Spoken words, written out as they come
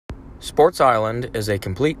Sports Island is a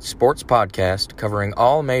complete sports podcast covering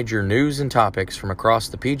all major news and topics from across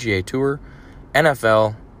the PGA Tour,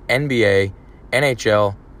 NFL, NBA,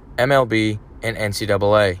 NHL, MLB, and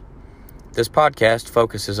NCAA. This podcast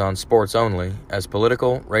focuses on sports only, as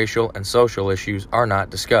political, racial, and social issues are not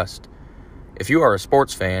discussed. If you are a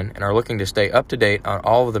sports fan and are looking to stay up to date on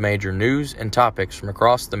all of the major news and topics from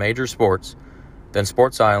across the major sports, then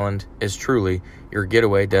Sports Island is truly your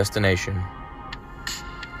getaway destination.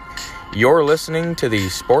 You're listening to the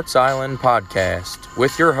Sports Island Podcast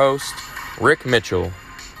with your host, Rick Mitchell.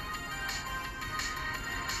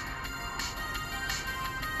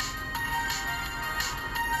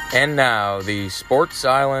 And now, the Sports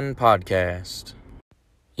Island Podcast.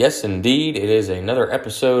 Yes, indeed, it is another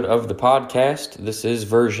episode of the podcast. This is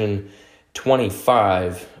version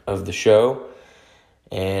 25 of the show.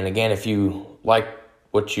 And again, if you like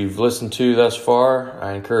what you've listened to thus far,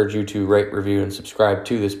 I encourage you to rate, review, and subscribe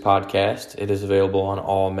to this podcast. It is available on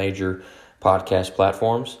all major podcast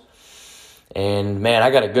platforms. And man, I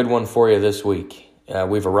got a good one for you this week.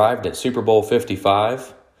 We've arrived at Super Bowl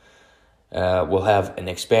 55. We'll have an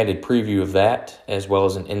expanded preview of that, as well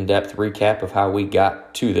as an in-depth recap of how we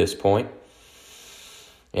got to this point.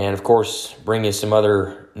 And of course, bring you some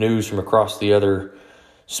other news from across the other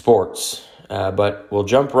sports. But we'll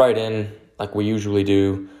jump right in like we usually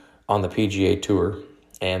do on the PGA Tour.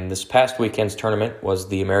 And this past weekend's tournament was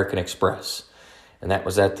the American Express. And that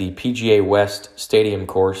was at the PGA West Stadium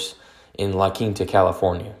course in La Quinta,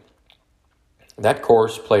 California. That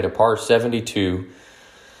course played a par 72,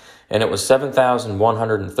 and it was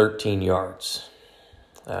 7,113 yards.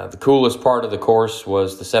 The coolest part of the course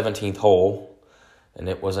was the 17th hole, and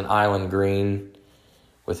it was an island green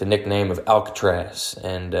with the nickname of Alcatraz,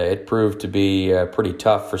 and it proved to be pretty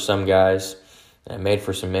tough for some guys. It made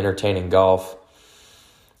for some entertaining golf,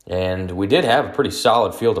 and we did have a pretty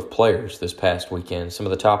solid field of players this past weekend. Some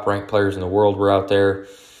of the top-ranked players in the world were out there,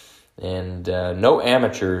 and no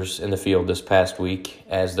amateurs in the field this past week,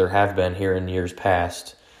 as there have been here in years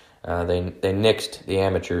past. They nixed the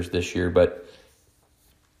amateurs this year, but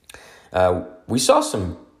we saw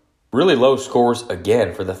some really low scores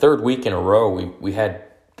again. For the third week in a row, we had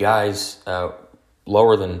guys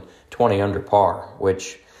lower than 20 under par,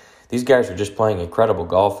 which these guys are just playing incredible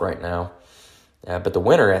golf right now. But the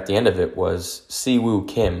winner at the end of it was Siwoo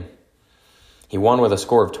Kim. He won with a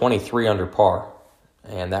score of 23 under par,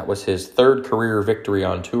 and that was his third career victory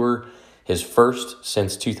on tour, his first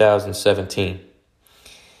since 2017.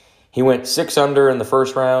 He went 6 under in the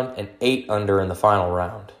first round and 8 under in the final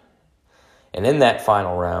round. And in that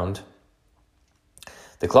final round,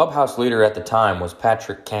 the clubhouse leader at the time was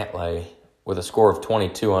Patrick Cantlay with a score of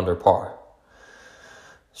 22 under par.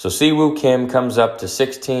 So Siwoo Kim comes up to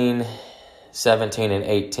 16, 17, and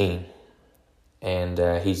 18.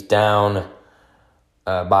 And he's down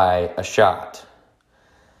by a shot.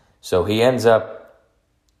 So he ends up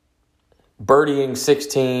birdieing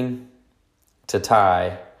 16 to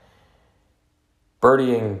tie,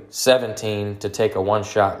 birdieing 17 to take a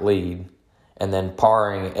one-shot lead, and then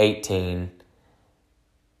parring 18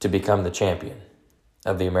 to become the champion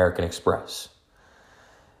of the American Express.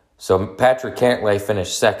 So Patrick Cantlay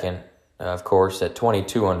finished second, of course, at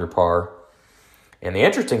 22 under par. And the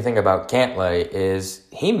interesting thing about Cantlay is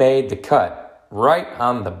he made the cut right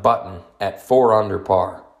on the button at 4 under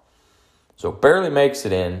par. So barely makes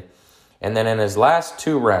it in. And then in his last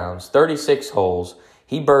 2 rounds, 36 holes,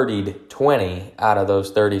 he birdied 20 out of those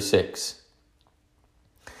 36.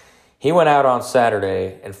 He went out on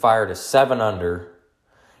Saturday and fired a 7 under,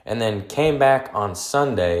 and then came back on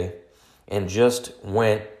Sunday and just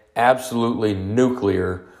went absolutely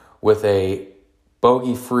nuclear with a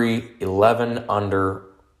bogey-free 11 under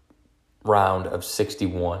round of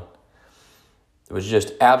 61. It was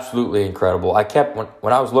just absolutely incredible.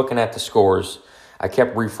 When I was looking at the scores, I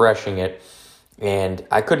kept refreshing it, and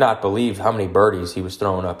I could not believe how many birdies he was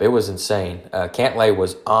throwing up. It was insane. Cantlay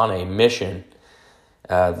was on a mission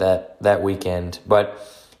that weekend. But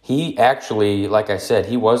he actually, like I said,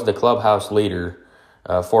 he was the clubhouse leader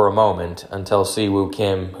for a moment until Siwoo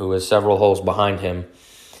Kim, who was several holes behind him,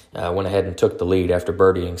 went ahead and took the lead after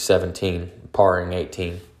birdieing 17, parring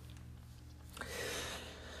 18.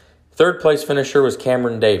 Third place finisher was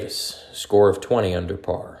Cameron Davis, score of 20 under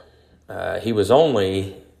par. He was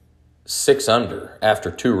only 6 under after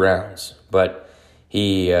 2 rounds, but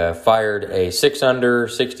he fired a 6 under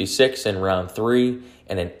 66 in round 3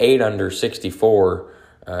 and an 8 under 64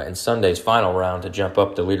 in Sunday's final round to jump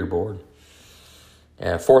up the leaderboard.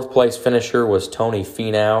 Fourth place finisher was Tony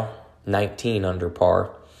Finau, 19 under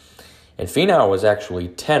par. And Finau was actually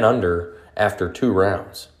 10 under after 2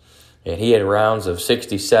 rounds. And he had rounds of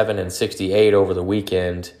 67 and 68 over the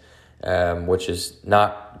weekend, which is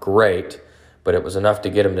not great, but it was enough to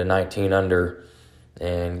get him to 19 under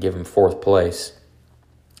and give him fourth place.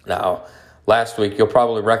 Now, last week, you'll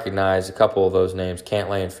probably recognize a couple of those names,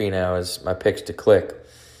 Cantlay and Finau, as my picks to click,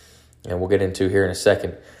 and we'll get into here in a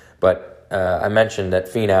second. But I mentioned that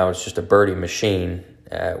Finau is just a birdie machine.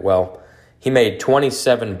 Well, he made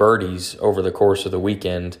 27 birdies over the course of the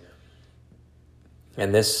weekend,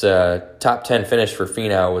 and this top 10 finish for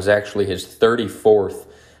Finau was actually his 34th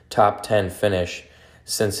top 10 finish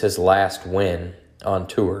since his last win on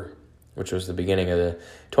tour, which was the beginning of the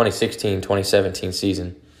 2016-2017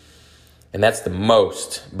 season. And that's the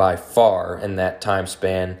most by far in that time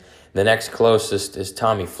span. The next closest is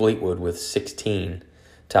Tommy Fleetwood with 16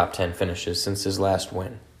 top 10 finishes since his last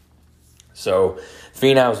win. So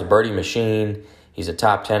Finau is a birdie machine. He's a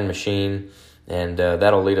top 10 machine. And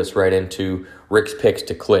that'll lead us right into Rick's picks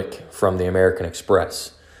to click from the American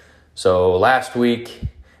Express. So last week,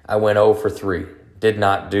 I went 0 for 3. Did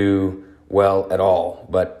not do well at all,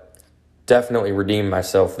 but definitely redeemed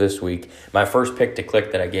myself this week. My first pick to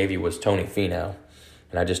click that I gave you was Tony Finau,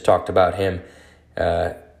 and I just talked about him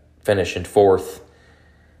finishing fourth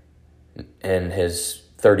in his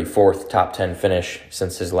 34th top 10 finish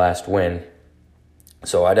since his last win.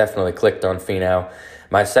 So I definitely clicked on Finau.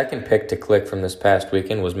 My second pick to click from this past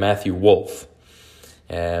weekend was Matthew Wolff.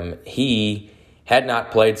 He had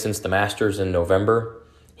not played since the Masters in November.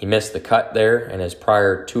 He missed the cut there, and his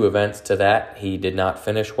prior two events to that, he did not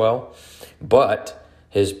finish well. But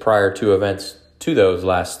his prior two events to those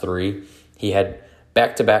last three, he had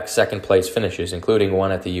back-to-back second-place finishes, including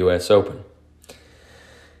one at the U.S. Open.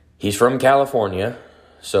 He's from California,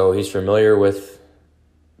 so he's familiar with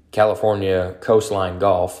California coastline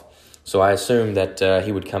golf. So I assumed that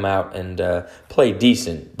he would come out and play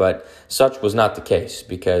decent, but such was not the case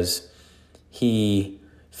because he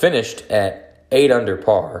finished at 8 under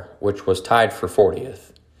par, which was tied for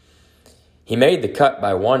 40th. He made the cut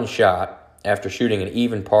by one shot after shooting an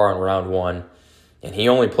even par on round one, and he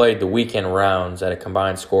only played the weekend rounds at a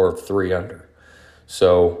combined score of 3 under.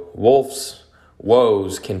 So Wolff's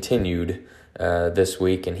woes continued this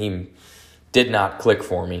week, and he did not click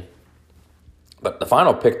for me. But the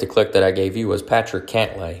final pick to click that I gave you was Patrick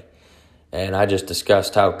Cantlay, and I just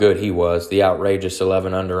discussed how good he was, the outrageous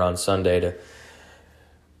 11 under on Sunday to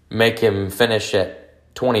make him finish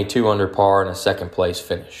at 22 under par and a second-place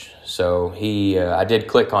finish. So I did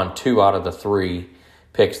click on 2 out of the 3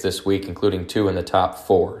 picks this week, including 2 in the top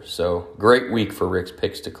 4. So great week for Rick's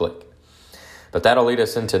picks to click. But that'll lead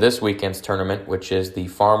us into this weekend's tournament, which is the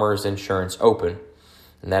Farmers Insurance Open,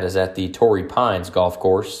 and that is at the Torrey Pines Golf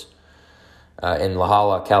Course in La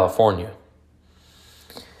Jolla, California.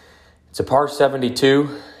 It's a par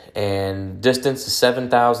 72, and distance is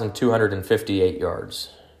 7,258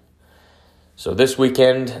 yards. So this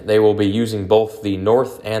weekend, they will be using both the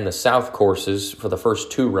north and the south courses for the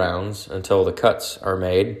first 2 rounds until the cuts are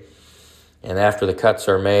made. And after the cuts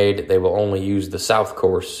are made, they will only use the south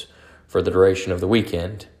course for the duration of the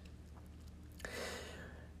weekend.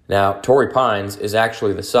 Now, Torrey Pines is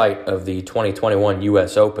actually the site of the 2021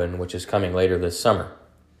 U.S. Open, which is coming later this summer.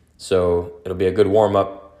 So it'll be a good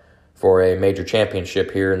warm-up for a major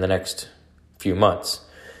championship here in the next few months.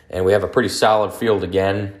 And we have a pretty solid field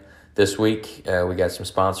again this week. We got some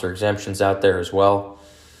sponsor exemptions out there as well.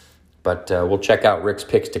 But we'll check out Rick's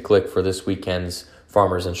picks to click for this weekend's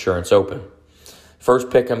Farmers Insurance Open. First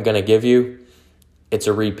pick I'm going to give you, it's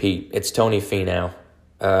a repeat. It's Tony Finau.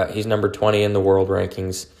 He's number 20 in the world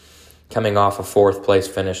rankings, coming off a 4th place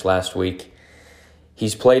finish last week.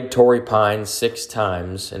 He's played Torrey Pines 6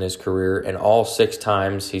 times in his career, and all 6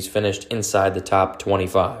 times he's finished inside the top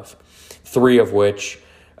 25, 3 of which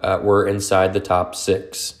were inside the top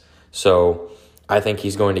 6. So I think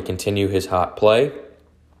he's going to continue his hot play,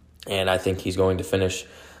 and I think he's going to finish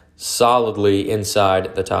solidly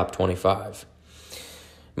inside the top 25.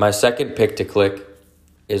 My second pick to click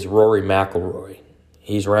is Rory McIlroy.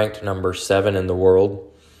 He's ranked number 7 in the world.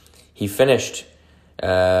 He finished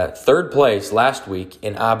 3rd place last week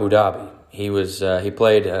in Abu Dhabi. He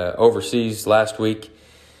played overseas last week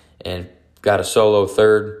and got a solo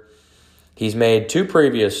 3rd. He's made 2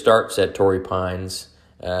 previous starts at Torrey Pines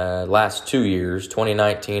last 2 years,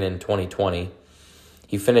 2019 and 2020.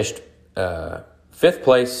 He finished 5th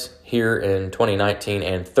place here in 2019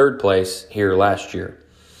 and 3rd place here last year.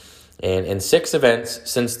 And in 6 events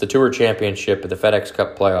since the Tour Championship at the FedEx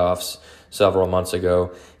Cup playoffs several months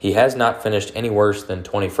ago, he has not finished any worse than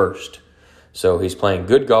 21st. So he's playing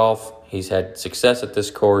good golf. He's had success at this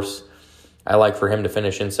course. I like for him to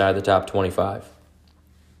finish inside the top 25.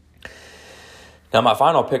 Now, my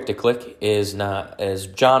final pick to click is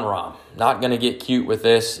Jon Rahm. Not going to get cute with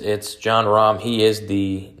this. It's Jon Rahm. He is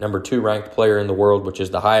the number 2 ranked player in the world, which is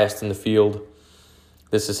the highest in the field.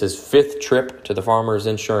 This is his 5th trip to the Farmers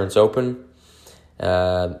Insurance Open.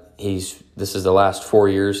 This is the last 4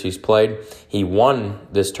 years he's played. He won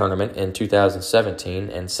this tournament in 2017,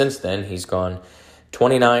 and since then he's gone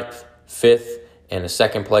 29th, 5th, and a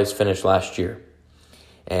second place finish last year.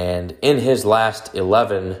 And in his last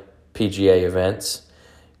 11 PGA events,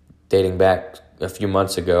 dating back a few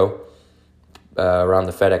months ago, around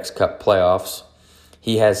the FedEx Cup playoffs,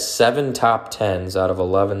 he has 7 top 10s out of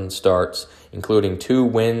 11 starts, including 2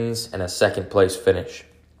 wins and a second place finish.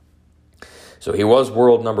 So he was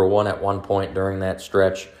world number 1 at one point during that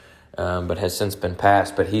stretch, but has since been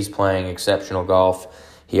passed. But he's playing exceptional golf.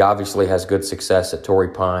 He obviously has good success at Torrey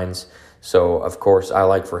Pines. So, of course, I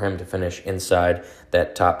like for him to finish inside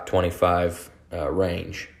that top 25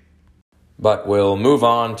 range. But we'll move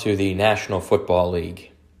on to the National Football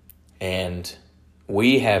League. And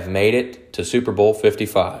we have made it to Super Bowl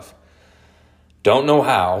 55. Don't know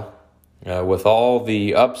how, with all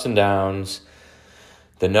the ups and downs,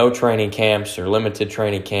 the no training camps or limited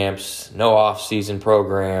training camps, no off-season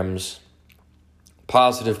programs,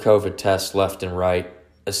 positive COVID tests left and right,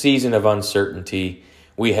 a season of uncertainty.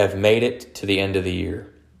 We have made it to the end of the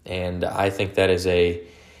year. And I think that is a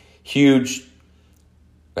huge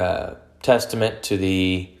testament to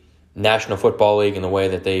the National Football League and the way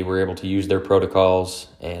that they were able to use their protocols,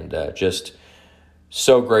 and just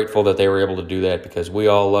so grateful that they were able to do that, because we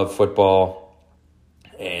all love football,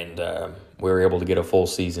 and we were able to get a full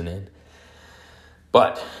season in.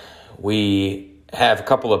 But we have a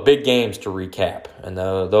couple of big games to recap, and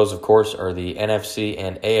those, of course, are the NFC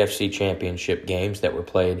and AFC championship games that were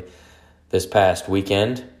played this past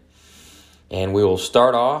weekend. And we will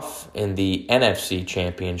start off in the NFC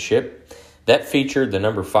championship. That featured the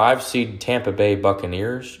number 5 seed Tampa Bay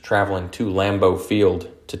Buccaneers traveling to Lambeau Field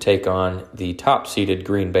to take on the top-seeded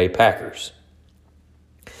Green Bay Packers.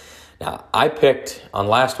 Now, on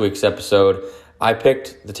last week's episode, I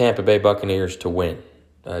picked the Tampa Bay Buccaneers to win,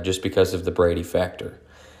 just because of the Brady factor.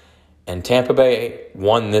 And Tampa Bay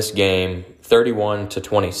won this game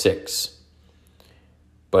 31-26.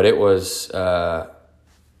 But it was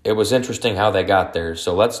interesting how they got there.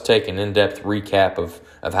 So let's take an in-depth recap of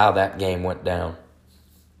how that game went down.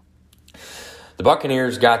 The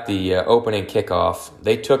Buccaneers got the opening kickoff.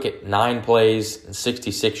 They took it 9 plays and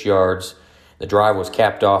 66 yards. The drive was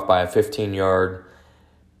capped off by a 15-yard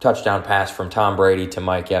touchdown pass from Tom Brady to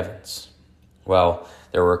Mike Evans. Well,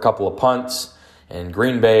 there were a couple of punts, and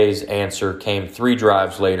Green Bay's answer came 3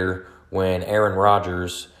 drives later when Aaron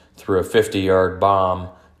Rodgers threw a 50-yard bomb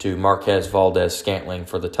to Marquez Valdes-Scantling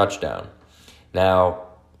for the touchdown. Now,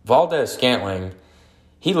 Valdes-Scantling,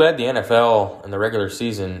 he led the NFL in the regular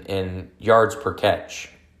season in yards per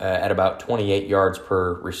catch at about 28 yards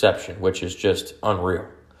per reception, which is just unreal.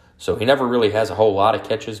 So he never really has a whole lot of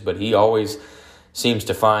catches, but he always seems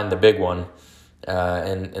to find the big one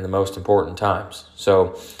in the most important times.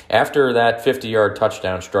 So after that 50-yard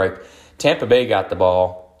touchdown strike, Tampa Bay got the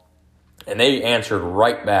ball, and they answered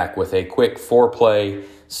right back with a quick 4-play,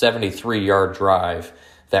 73-yard drive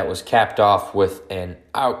that was capped off with an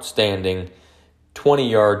outstanding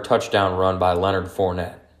 20-yard touchdown run by Leonard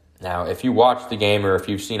Fournette. Now, if you watch the game or if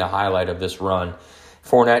you've seen a highlight of this run,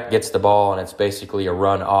 Fournette gets the ball, and it's basically a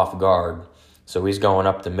run off guard. So he's going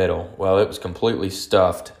up the middle. Well, it was completely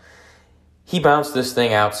stuffed. He bounced this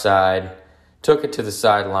thing outside, took it to the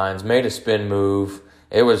sidelines, made a spin move.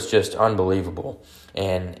 It was just unbelievable.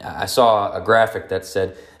 And I saw a graphic that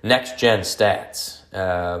said next gen stats.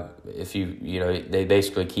 They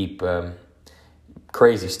basically keep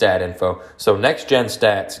crazy stat info. So next gen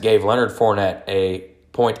stats gave Leonard Fournette a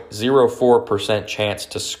 0.04% chance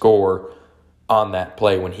to score on that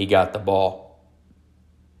play when he got the ball.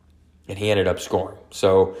 And he ended up scoring.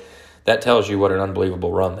 So that tells you what an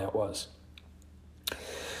unbelievable run that was.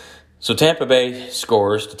 So Tampa Bay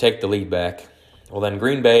scores to take the lead back. Well, then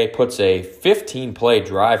Green Bay puts a 15-play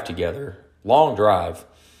drive together, long drive,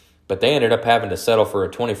 but they ended up having to settle for a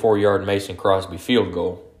 24-yard Mason Crosby field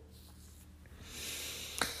goal.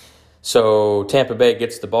 So Tampa Bay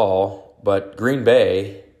gets the ball, but Green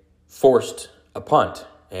Bay forced a punt,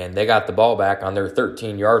 and they got the ball back on their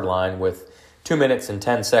 13-yard line with 2 minutes and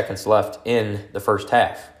 10 seconds left in the first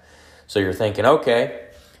half. So you're thinking, okay,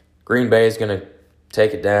 Green Bay is going to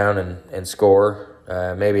take it down and score,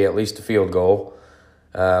 maybe at least a field goal.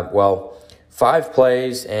 5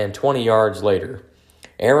 plays and 20 yards later,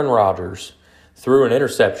 Aaron Rodgers threw an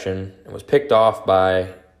interception and was picked off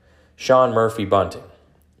by Sean Murphy Bunting,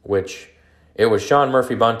 which It was Sean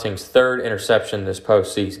Murphy-Bunting's third interception this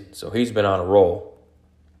postseason, so he's been on a roll.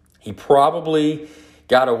 He probably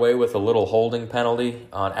got away with a little holding penalty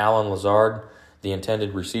on Allen Lazard, the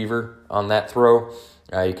intended receiver, on that throw.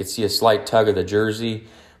 You could see a slight tug of the jersey,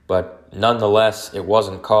 but nonetheless, it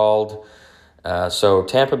wasn't called. So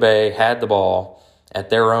Tampa Bay had the ball at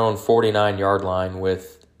their own 49-yard line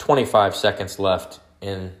with 25 seconds left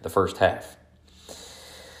in the first half.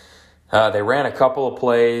 They ran a couple of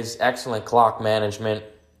plays, excellent clock management,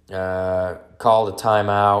 called a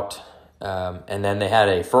timeout, and then they had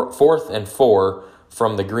a 4th and 4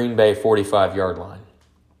 from the Green Bay 45-yard line.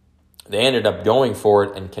 They ended up going for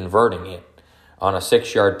it and converting it on a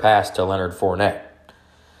 6-yard pass to Leonard Fournette.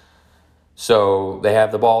 So they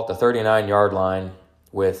have the ball at the 39-yard line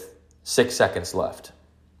with 6 seconds left.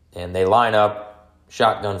 And they line up,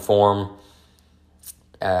 shotgun form.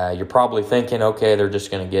 You're probably thinking, okay, they're just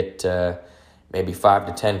going to get maybe 5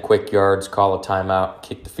 to 10 quick yards, call a timeout,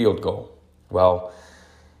 kick the field goal. Well,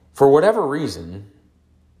 for whatever reason,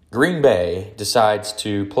 Green Bay decides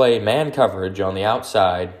to play man coverage on the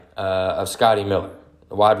outside of Scotty Miller,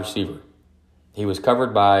 the wide receiver. He was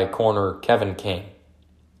covered by corner Kevin King.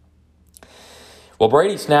 Well,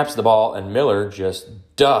 Brady snaps the ball, and Miller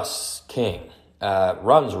just dusts King.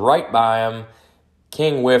 Runs right by him.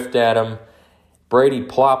 King whiffed at him. Brady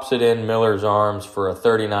plops it in Miller's arms for a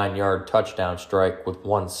 39-yard touchdown strike with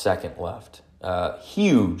 1 second left.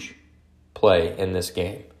 Huge play in this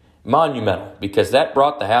game. Monumental, because that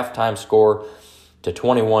brought the halftime score to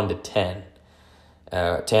 21-10.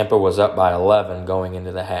 Tampa was up by 11 going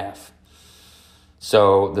into the half.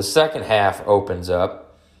 So the second half opens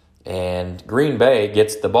up, and Green Bay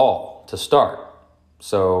gets the ball to start.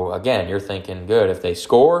 So, again, you're thinking, good, if they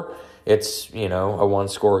score, it's, a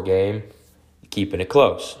one-score game, keeping it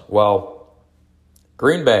close. Well,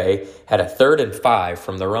 Green Bay had a 3rd and 5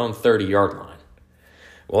 from their own 30-yard line.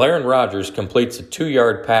 Well, Aaron Rodgers completes a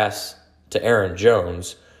 2-yard pass to Aaron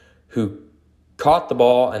Jones, who caught the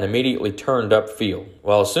ball and immediately turned upfield.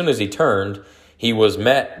 Well, as soon as he turned, he was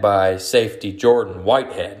met by safety Jordan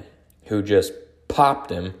Whitehead, who just popped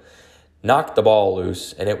him, knocked the ball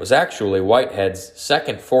loose, and it was actually Whitehead's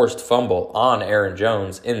second forced fumble on Aaron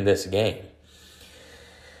Jones in this game.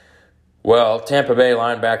 Well, Tampa Bay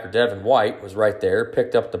linebacker Devin White was right there,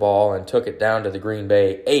 picked up the ball, and took it down to the Green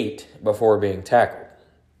Bay 8 before being tackled.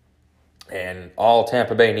 And all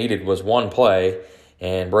Tampa Bay needed was one play,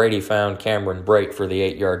 and Brady found Cameron Brate for the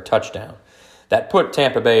 8-yard touchdown. That put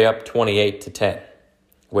Tampa Bay up 28-10,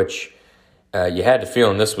 which you had the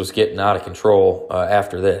feeling this was getting out of control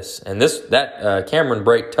after this. And that Cameron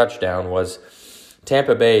Brate touchdown was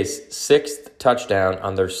Tampa Bay's 6th touchdown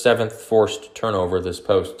on their 7th forced turnover this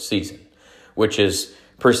postseason, which is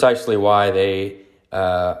precisely why they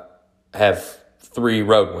have 3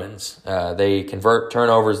 road wins. They convert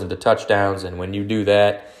turnovers into touchdowns, and when you do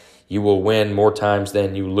that, you will win more times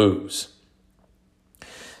than you lose.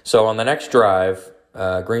 So on the next drive,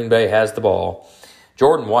 Green Bay has the ball.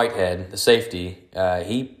 Jordan Whitehead, the safety,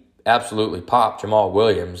 he absolutely popped Jamal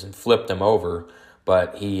Williams and flipped him over,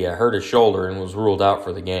 but he hurt his shoulder and was ruled out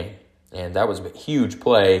for the game. And that was a huge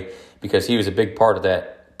play because he was a big part of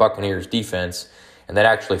that Buccaneers defense, and that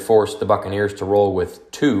actually forced the Buccaneers to roll with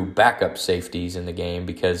 2 backup safeties in the game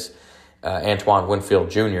because Antoine Winfield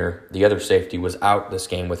Jr., the other safety, was out this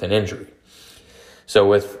game with an injury. So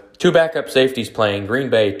with 2 backup safeties playing, Green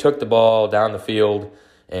Bay took the ball down the field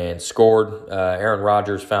and scored. Aaron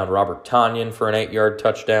Rodgers found Robert Tonyan for an 8-yard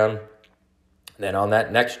touchdown. Then on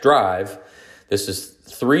that next drive, this is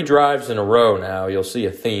 3 drives in a row now. You'll see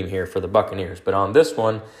a theme here for the Buccaneers. But on this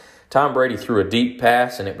one, Tom Brady threw a deep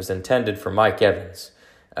pass, and it was intended for Mike Evans.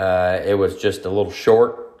 It was just a little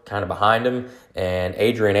short, kind of behind him, and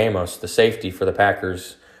Adrian Amos, the safety for the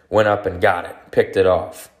Packers, went up and got it, picked it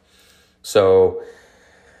off. So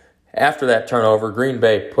after that turnover, Green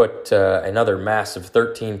Bay put another massive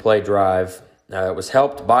 13-play drive. It was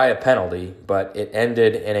helped by a penalty, but it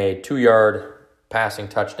ended in a 2-yard passing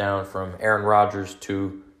touchdown from Aaron Rodgers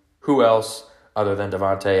to who else other than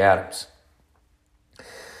Davante Adams.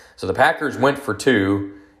 So the Packers went for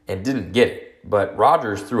 2 and didn't get it, but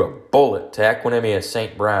Rodgers threw a bullet to Equanimeous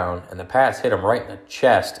St. Brown, and the pass hit him right in the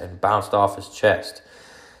chest and bounced off his chest.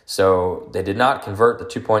 So they did not convert the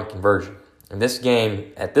 2-point conversion. And this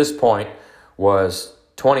game, at this point, was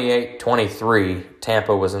 28-23.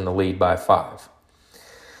 Tampa was in the lead by 5.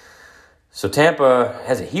 So Tampa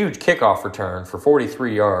has a huge kickoff return for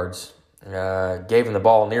 43 yards, gave him the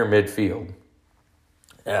ball near midfield.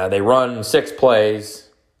 They run 6 plays,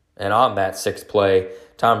 and on that 6th play,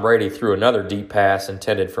 Tom Brady threw another deep pass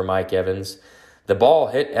intended for Mike Evans. The ball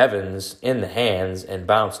hit Evans in the hands and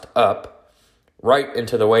bounced up. right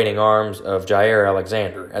into the waiting arms of Jair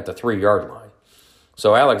Alexander at the 3-yard line.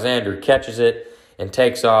 So Alexander catches it and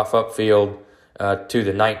takes off upfield to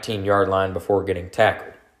the 19-yard line before getting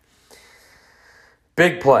tackled.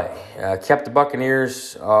 Big play. Kept the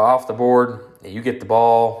Buccaneers off the board. You get the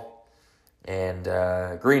ball, and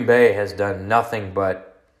Green Bay has done nothing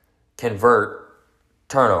but convert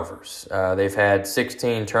turnovers. They've had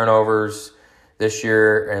 16 turnovers this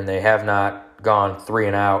year, and they have not gone 3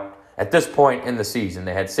 and out. At this point in the season,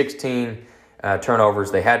 they had 16 turnovers.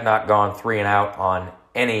 They had not gone 3 and out on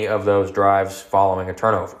any of those drives following a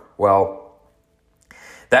turnover. Well,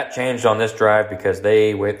 that changed on this drive because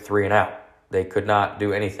they went 3 and out. They could not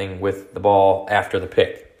do anything with the ball after the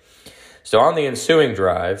pick. So on the ensuing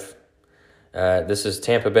drive, this is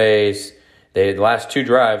Tampa Bay's. The last 2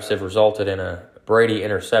 drives have resulted in a Brady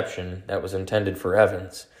interception that was intended for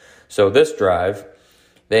Evans. So this drive,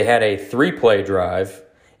 they had a 3-play drive,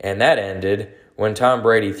 and that ended when Tom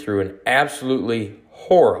Brady threw an absolutely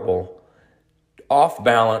horrible,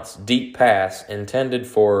 off-balance, deep pass intended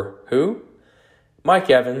for who? Mike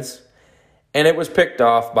Evans. And it was picked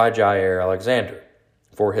off by Jair Alexander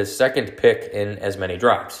for his second pick in as many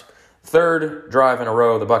drives. 3rd drive in a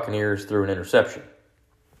row, the Buccaneers threw an interception.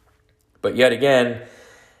 But yet again,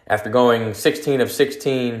 after going 16 of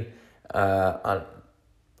 16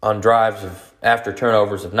 on drives after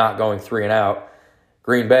turnovers of not going 3 and out,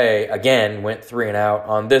 Green Bay again went 3 and out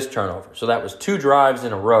on this turnover. So that was 2 drives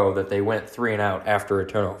in a row that they went 3 and out after a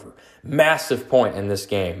turnover. Massive point in this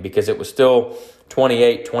game because it was still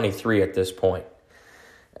 28-23 at this point.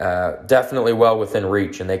 Definitely well within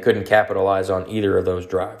reach, and they couldn't capitalize on either of those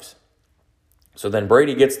drives. So then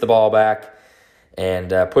Brady gets the ball back and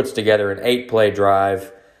puts together an 8-play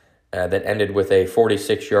drive that ended with a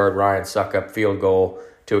 46-yard Ryan Succop field goal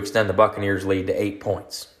to extend the Buccaneers' lead to 8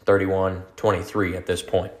 points, 31-23 at this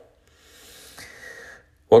point.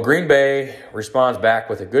 Well, Green Bay responds back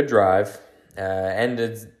with a good drive,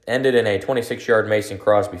 ended in a 26-yard Mason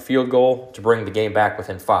Crosby field goal to bring the game back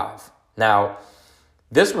within 5. Now,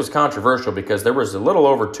 this was controversial because there was a little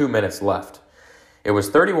over 2 minutes left. It was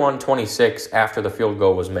 31-26 after the field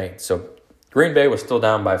goal was made, so Green Bay was still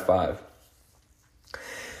down by 5.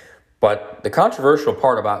 But the controversial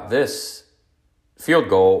part about this field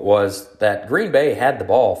goal was that Green Bay had the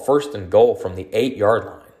ball 1st and goal from the 8-yard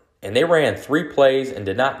line, and they ran 3 plays and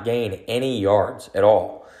did not gain any yards at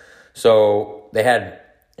all. So they had,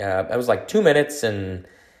 it was like 2 minutes and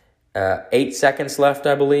 8 seconds left,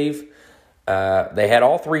 I believe. They had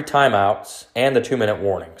all 3 timeouts and the 2-minute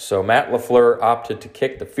warning. So Matt LaFleur opted to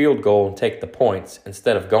kick the field goal and take the points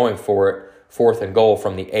instead of going for it 4th and goal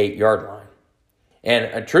from the 8-yard line.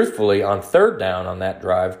 And truthfully, on 3rd down on that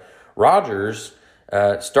drive, Rodgers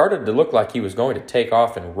started to look like he was going to take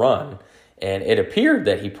off and run. And it appeared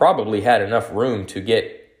that he probably had enough room to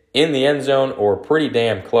get in the end zone or pretty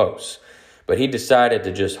damn close. But he decided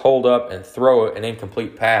to just hold up and throw an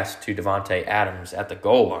incomplete pass to Davante Adams at the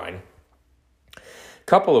goal line.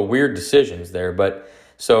 Couple of weird decisions there, but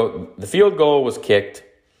so the field goal was kicked.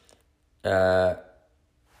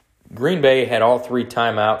 Green Bay had all 3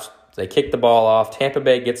 timeouts. They kicked the ball off. Tampa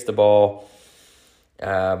Bay gets the ball.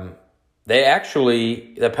 The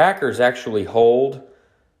Packers actually hold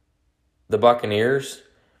the Buccaneers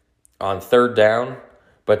on 3rd down,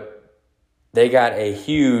 but they got a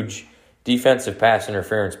huge defensive pass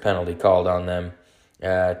interference penalty called on them.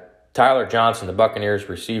 Tyler Johnson, the Buccaneers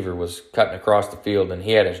receiver, was cutting across the field, and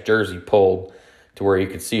he had his jersey pulled to where you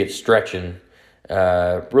could see it stretching.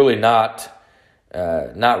 Really not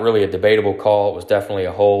really a debatable call. It was definitely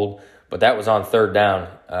a hold, but that was on 3rd down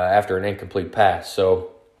after an incomplete pass.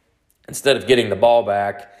 So instead of getting the ball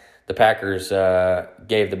back, the Packers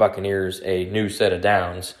gave the Buccaneers a new set of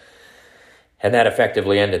downs, and that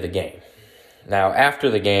effectively ended the game. Now, after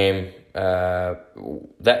the game, that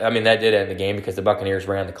did end the game because the Buccaneers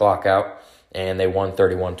ran the clock out and they won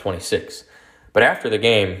 31-26. But after the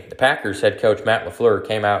game, the Packers head coach Matt LaFleur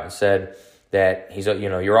came out and said that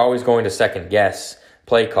you're always going to second guess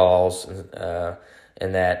play calls,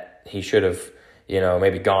 and that he should have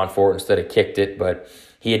maybe gone for it instead of kicked it. But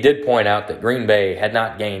he did point out that Green Bay had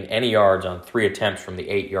not gained any yards on 3 attempts from the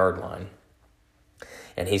 8-yard line.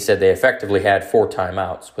 And he said they effectively had 4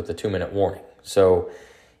 timeouts with the 2-minute warning. So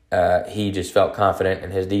he just felt confident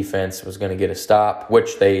in his defense was going to get a stop,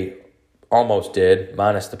 which they almost did,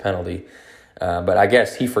 minus the penalty. But I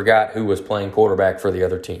guess he forgot who was playing quarterback for the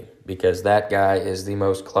other team, because that guy is the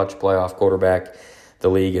most clutch playoff quarterback the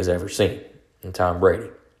league has ever seen, in Tom Brady.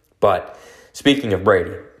 But speaking of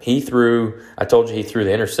Brady, he threw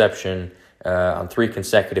the interception on 3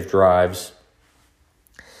 consecutive drives.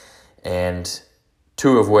 And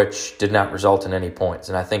two of which did not result in any points.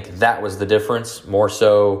 And I think that was the difference, more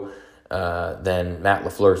so than Matt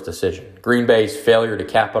LaFleur's decision. Green Bay's failure to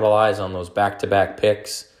capitalize on those back-to-back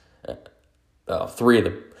picks, they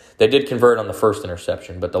did convert on the first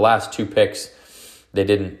interception, but the last two picks, they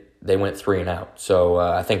didn't. They went 3 and out. So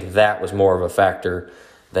I think that was more of a factor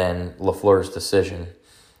than LaFleur's decision,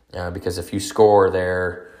 because if you score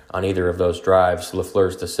there on either of those drives,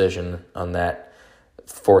 LaFleur's decision on that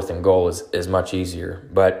 4th and goal is much easier.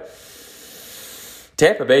 But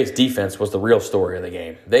Tampa Bay's defense was the real story of the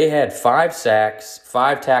game. They had 5 sacks,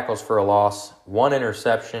 5 tackles for a loss, 1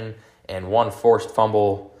 interception, and 1 forced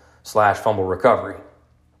fumble/fumble recovery.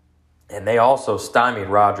 And they also stymied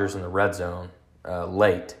Rodgers in the red zone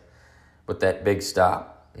late with that big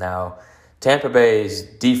stop. Now, Tampa Bay's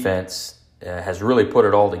defense has really put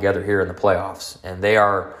it all together here in the playoffs, and they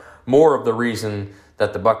are more of the reason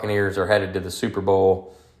that the Buccaneers are headed to the Super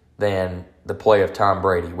Bowl than the play of Tom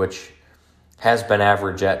Brady, which has been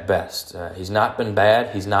average at best. He's not been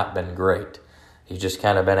bad. He's not been great. He's just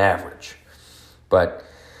kind of been average. But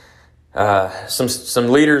some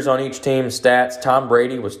leaders on each team's stats. Tom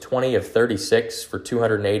Brady was 20 of 36 for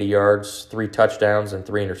 280 yards, 3 touchdowns, and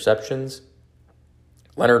 3 interceptions.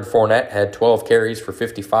 Leonard Fournette had 12 carries for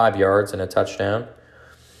 55 yards and a touchdown.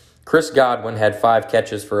 Chris Godwin had 5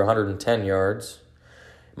 catches for 110 yards.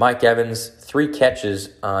 Mike Evans, 3 catches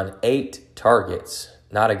on 8 targets.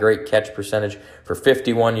 Not a great catch percentage, for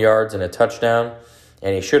 51 yards and a touchdown.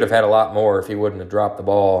 And he should have had a lot more if he wouldn't have dropped the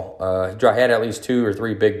ball. He had at least 2 or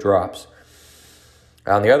 3 big drops.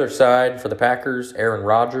 On the other side, for the Packers, Aaron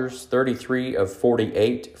Rodgers, 33 of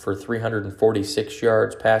 48 for 346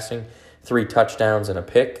 yards passing, 3 touchdowns and a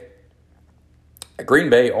pick. Green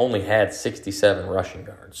Bay only had 67 rushing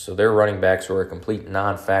yards, so their running backs were a complete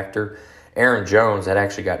non-factor. Aaron Jones had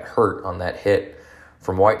actually got hurt on that hit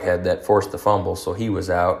from Whitehead that forced the fumble, so he was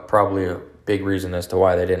out. Probably a big reason as to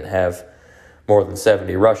why they didn't have more than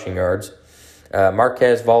 70 rushing yards.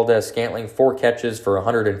 Marquez Valdes-Scantling, 4 catches for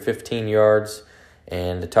 115 yards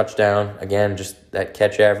and a touchdown. Again, just that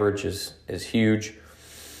catch average is huge.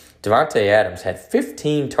 Davante Adams had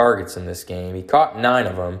 15 targets in this game. He caught 9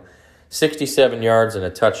 of them, 67 yards and a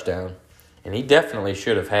touchdown. And he definitely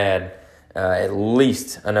should have had at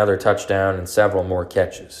least another touchdown and several more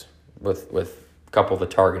catches with a couple of the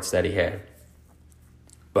targets that he had.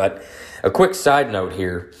 But a quick side note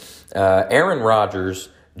here. Aaron Rodgers,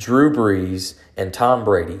 Drew Brees, and Tom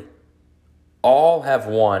Brady all have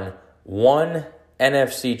won 1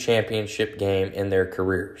 NFC championship game in their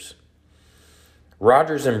careers.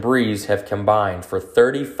 Rodgers and Brees have combined for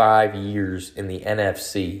 35 years in the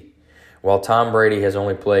NFC, while Tom Brady has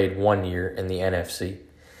only played 1 year in the NFC.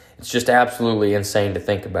 It's just absolutely insane to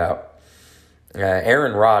think about.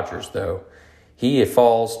 Aaron Rodgers, though, he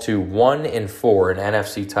falls to 1-4 in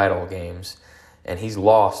NFC title games, and he's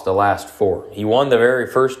lost the last 4. He won the very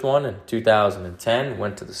first one in 2010,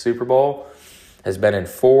 went to the Super Bowl, has been in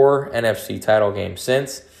 4 NFC title games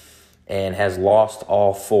since, and has lost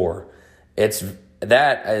all 4.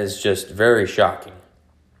 That is just very shocking.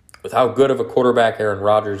 With how good of a quarterback Aaron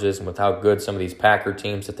Rodgers is and with how good some of these Packer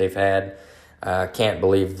teams that they've had, I can't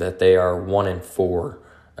believe that they are 1-4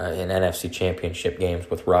 in NFC championship games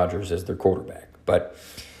with Rodgers as their quarterback. But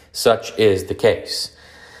such is the case.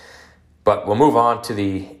 But we'll move on to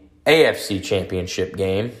the AFC championship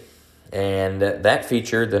game, and that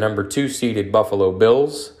featured the number 2 seeded Buffalo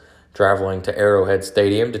Bills traveling to Arrowhead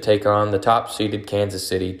Stadium to take on the top seeded Kansas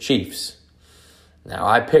City Chiefs. Now,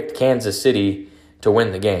 I picked Kansas City to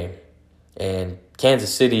win the game, and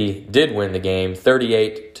Kansas City did win the game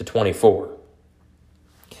 38-24.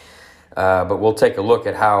 But we'll take a look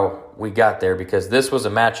at how we got there, because this was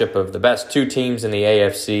a matchup of the best 2 teams in the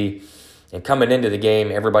AFC. And coming into the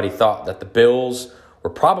game, everybody thought that the Bills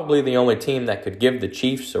were probably the only team that could give the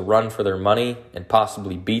Chiefs a run for their money and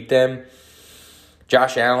possibly beat them.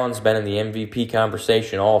 Josh Allen's been in the MVP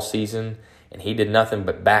conversation all season, and he did nothing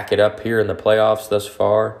but back it up here in the playoffs thus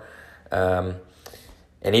far.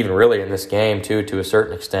 And even really in this game, too, to a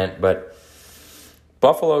certain extent. But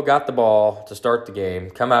Buffalo got the ball to start the game,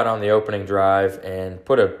 come out on the opening drive, and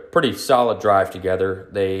put a pretty solid drive together.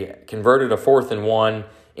 They converted a 4th and 1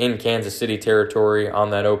 in Kansas City territory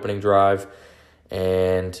on that opening drive.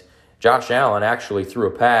 And Josh Allen actually threw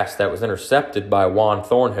a pass that was intercepted by Juan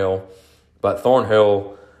Thornhill, but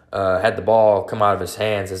Thornhill had the ball come out of his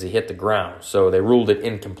hands as he hit the ground. So they ruled it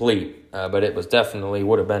incomplete, but it was definitely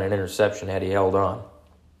would have been an interception had he held on.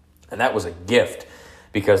 And that was a gift,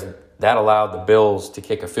 because that allowed the Bills to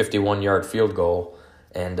kick a 51-yard field goal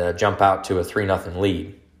and jump out to a 3-0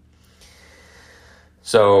 lead.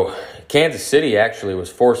 So Kansas City actually was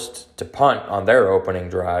forced to punt on their opening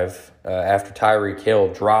drive after Tyreek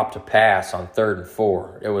Hill dropped a pass on 3rd and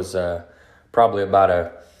 4. It was probably about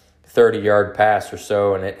a 30-yard pass or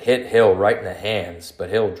so, and it hit Hill right in the hands, but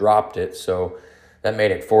Hill dropped it, so that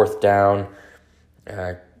made it 4th down.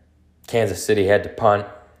 Kansas City had to punt.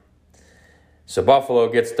 So Buffalo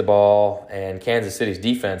gets the ball, and Kansas City's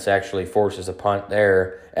defense actually forces a punt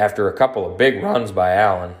there after a couple of big runs by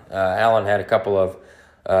Allen. Allen had a couple of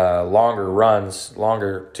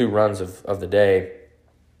longer 2 runs of the day,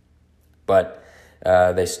 but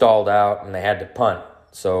they stalled out and they had to punt.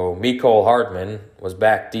 So Mecole Hardman was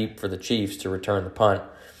back deep for the Chiefs to return the punt,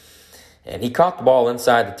 and he caught the ball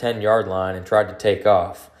inside the 10-yard line and tried to take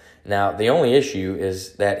off. Now, the only issue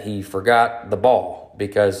is that he forgot the ball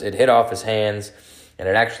because it hit off his hands and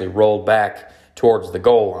it actually rolled back towards the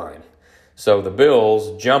goal line. So the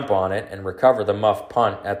Bills jump on it and recover the muff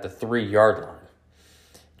punt at the 3-yard line.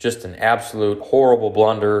 Just an absolute horrible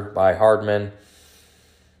blunder by Hardman.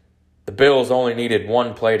 The Bills only needed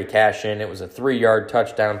 1 play to cash in. It was a 3-yard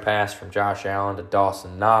touchdown pass from Josh Allen to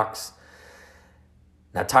Dawson Knox.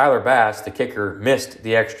 Now, Tyler Bass, the kicker, missed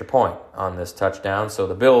the extra point on this touchdown, so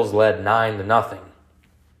the Bills led 9-0.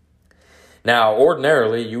 Now,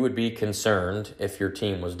 ordinarily, you would be concerned if your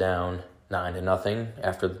team was down 9-0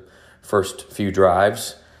 after the first few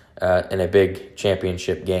drives in a big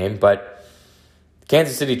championship game, but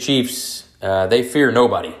Kansas City Chiefs, they fear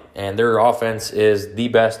nobody, and their offense is the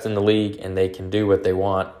best in the league, and they can do what they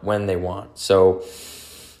want when they want. So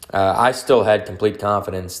I still had complete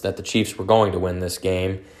confidence that the Chiefs were going to win this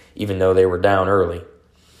game, even though they were down early.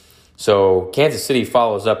 So Kansas City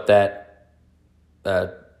follows up that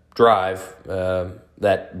drive,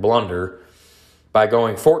 that blunder, by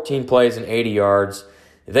going 14 plays and 80 yards.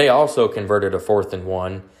 They also converted a 4th and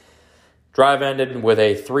 1. Drive ended with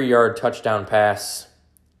a 3-yard touchdown pass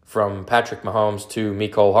from Patrick Mahomes to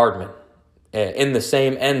Mecole Hardman in the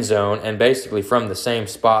same end zone and basically from the same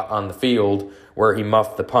spot on the field where he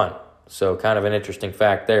muffed the punt. So kind of an interesting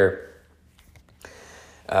fact there.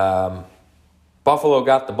 Buffalo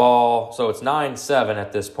got the ball, so it's 9-7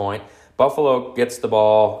 at this point. Buffalo gets the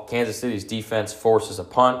ball. Kansas City's defense forces a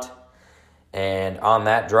punt. And on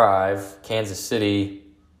that drive, Kansas City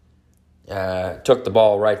took the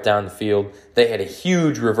ball right down the field. They had a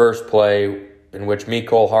huge reverse play in which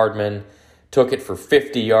Mecole Hardman took it for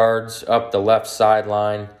 50 yards up the left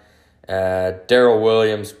sideline. Darrell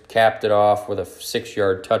Williams capped it off with a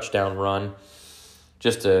 6-yard touchdown run.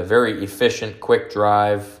 Just a very efficient, quick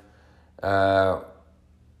drive for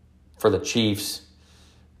the Chiefs.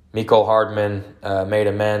 Mecole Hardman made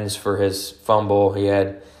amends for his fumble. He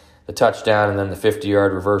had the touchdown and then the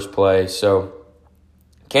 50-yard reverse play. So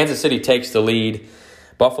Kansas City takes the lead.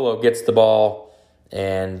 Buffalo gets the ball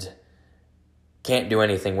and can't do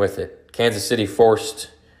anything with it. Kansas City forced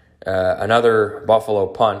another Buffalo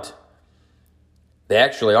punt. They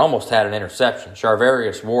actually almost had an interception.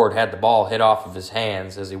 Charvarius Ward had the ball hit off of his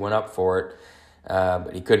hands as he went up for it,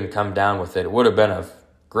 but he couldn't come down with it. It would have been a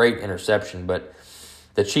great interception, but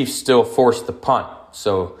the Chiefs still forced the punt.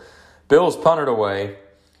 So Bills punted away.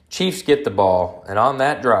 Chiefs get the ball, and on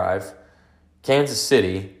that drive, Kansas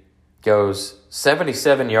City goes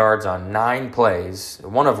 77 yards on 9 plays,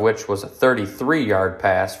 one of which was a 33-yard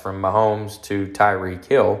pass from Mahomes to Tyreek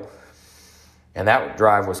Hill. And that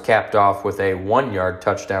drive was capped off with a 1-yard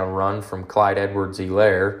touchdown run from Clyde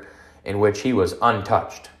Edwards-Helaire, in which he was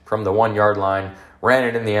untouched from the 1-yard line, ran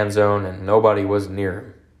it in the end zone, and nobody was near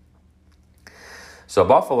him. So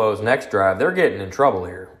Buffalo's next drive, they're getting in trouble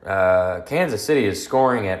here. Kansas City is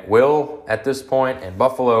scoring at will at this point, and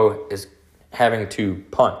Buffalo is having to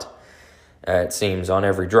punt, it seems, on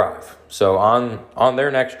every drive. So on their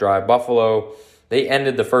next drive, Buffalo, they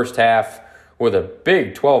ended the first half with a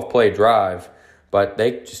big 12-play drive, but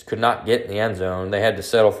they just could not get in the end zone. They had to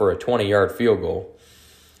settle for a 20-yard field goal.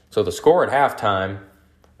 So the score at halftime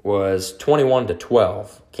was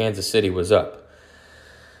 21-12. Kansas City was up.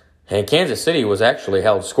 And Kansas City was actually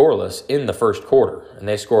held scoreless in the first quarter, and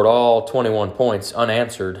they scored all 21 points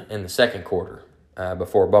unanswered in the second quarter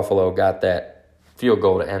before Buffalo got that field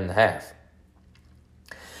goal to end the half.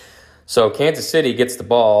 So Kansas City gets the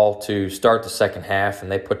ball to start the second half,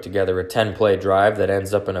 and they put together a 10-play drive that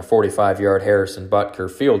ends up in a 45-yard Harrison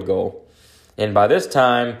Butker field goal. And by this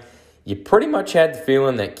time, you pretty much had the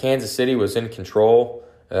feeling that Kansas City was in control.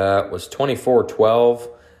 It was 24-12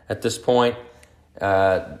 at this point.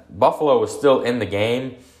 Buffalo was still in the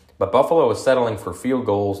game, but Buffalo was settling for field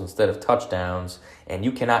goals instead of touchdowns, and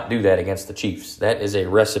you cannot do that against the Chiefs. That is a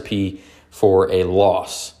recipe for a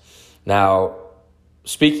loss. Now,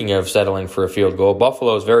 speaking of settling for a field goal,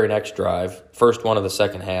 Buffalo's very next drive, first one of the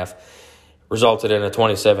second half, resulted in a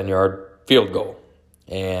 27-yard field goal.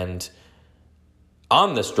 And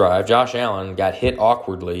on this drive, Josh Allen got hit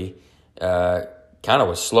awkwardly, kind of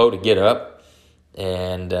was slow to get up,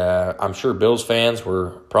 and I'm sure Bills fans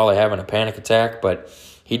were probably having a panic attack, but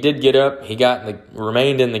he did get up. He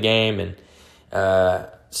remained in the game, and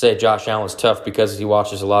say Josh Allen's tough because he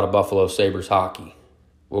watches a lot of Buffalo Sabres hockey.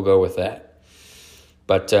 We'll go with that.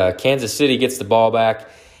 But Kansas City gets the ball back,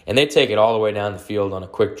 and they take it all the way down the field on a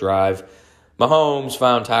quick drive. Mahomes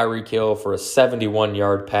found Tyreek Hill for a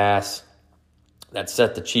 71-yard pass that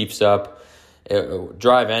set the Chiefs up.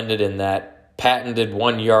 Drive ended in that patented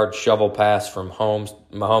 1-yard shovel pass from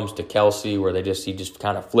Mahomes to Kelsey, where he just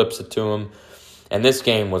kind of flips it to him. And this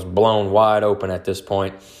game was blown wide open at this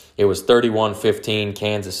point. It was 31-15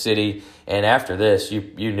 Kansas City, and after this,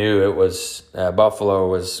 you knew it was Buffalo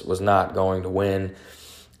was not going to win.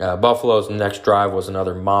 Buffalo's next drive was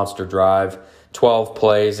another monster drive, 12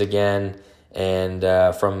 plays again, and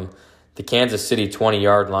from the Kansas City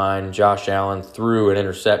 20-yard line, Josh Allen threw an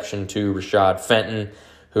interception to Rashad Fenton,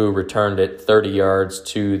 who returned it 30 yards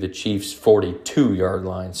to the Chiefs' 42-yard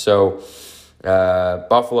line. So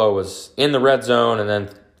Buffalo was in the red zone, and then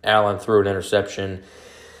Allen threw an interception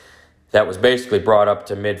that was basically brought up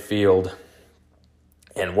to midfield.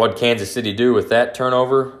 And what Kansas City do with that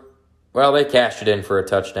turnover? Well, they cashed it in for a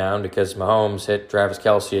touchdown because Mahomes hit Travis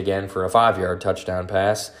Kelce again for a 5-yard touchdown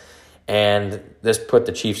pass. And this put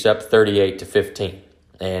the Chiefs up 38-15.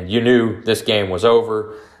 And you knew this game was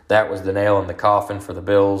over. That was the nail in the coffin for the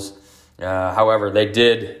Bills. However, they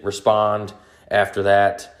did respond after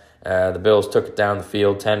that. The Bills took it down the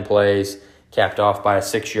field, 10 plays, capped off by a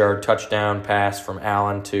 6-yard touchdown pass from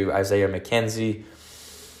Allen to Isaiah McKenzie.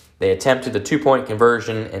 They attempted the 2-point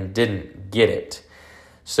conversion and didn't get it.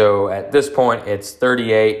 So at this point, it's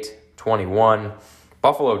 38-21.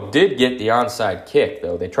 Buffalo did get the onside kick,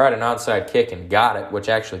 though. They tried an onside kick and got it, which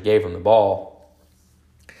actually gave them the ball.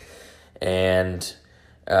 And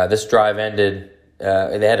this drive ended.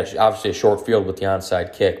 They had obviously a short field with the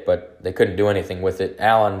onside kick, but they couldn't do anything with it.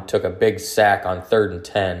 Allen took a big sack on 3rd and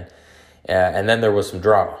 10, and then there was some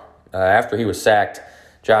drama. After he was sacked,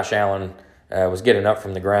 Josh Allen was getting up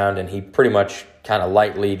from the ground, and he pretty much kind of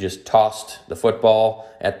lightly just tossed the football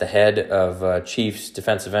at the head of Chiefs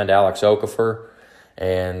defensive end Alex Okafor.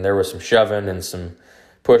 And there was some shoving and some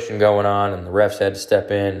pushing going on, and the refs had to step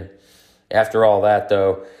in. After all that,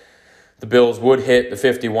 though, the Bills would hit the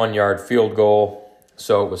 51-yard field goal,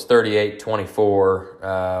 so it was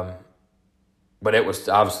 38-24. But it was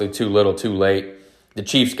obviously too little, too late. The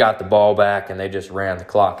Chiefs got the ball back, and they just ran the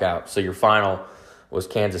clock out. So your final was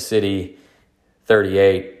Kansas City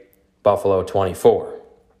 38, Buffalo 24.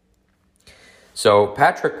 So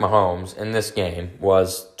Patrick Mahomes in this game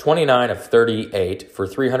was 29 of 38 for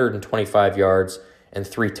 325 yards and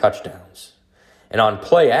 3 touchdowns. And on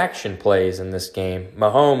play-action plays in this game,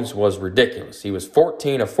 Mahomes was ridiculous. He was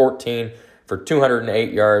 14 of 14 for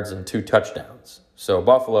 208 yards and 2 touchdowns. So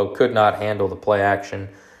Buffalo could not handle the play-action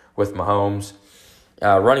with Mahomes.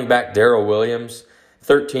 Running back Darrell Williams,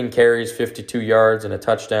 13 carries, 52 yards, and a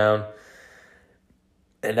touchdown.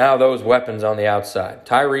 And now those weapons on the outside,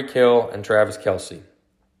 Tyreek Hill and Travis Kelce.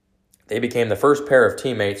 They became the first pair of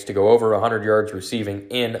teammates to go over 100 yards receiving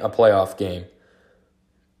in a playoff game.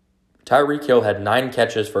 Tyreek Hill had 9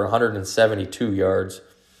 catches for 172 yards.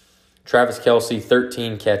 Travis Kelce,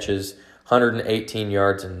 13 catches, 118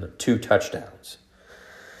 yards, and 2 touchdowns,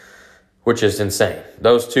 which is insane.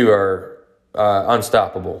 Those two are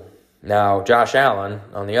unstoppable. Now, Josh Allen,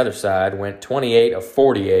 on the other side, went 28 of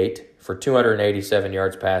 48 for 287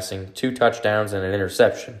 yards passing, 2 touchdowns, and an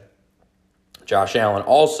interception. Josh Allen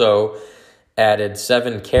also added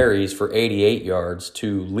 7 carries for 88 yards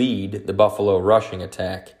to lead the Buffalo rushing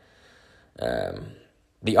attack.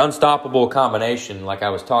 The unstoppable combination, like I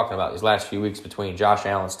was talking about these last few weeks between Josh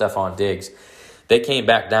Allen and Stephon Diggs, they came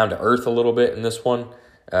back down to earth a little bit in this one.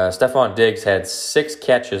 Stephon Diggs had 6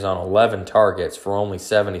 catches on 11 targets for only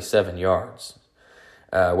 77 yards,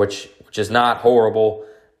 which is not horrible.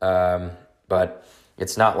 But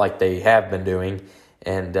it's not like they have been doing.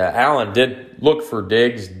 And Allen did look for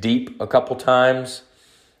Diggs deep a couple times,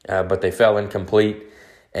 but they fell incomplete.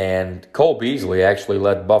 And Cole Beasley actually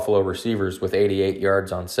led Buffalo receivers with 88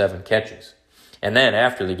 yards on 7 catches. And then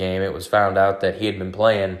after the game, it was found out that he had been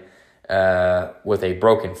playing with a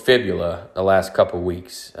broken fibula the last couple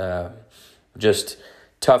weeks. Just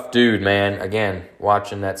tough dude, man. Again,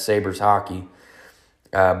 watching that Sabres hockey.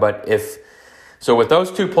 So with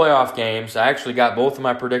those 2 playoff games, I actually got both of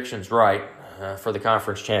my predictions right for the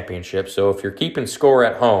conference championship. So if you're keeping score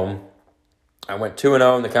at home, I went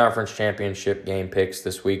 2-0 in the conference championship game picks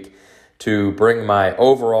this week to bring my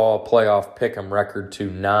overall playoff pick'em record to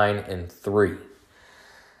 9-3.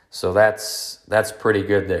 So that's pretty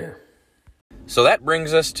good there. So that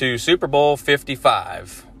brings us to Super Bowl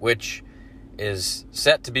 55, which is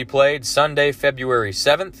set to be played Sunday, February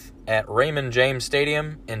 7th at Raymond James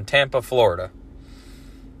Stadium in Tampa, Florida.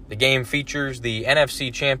 The game features the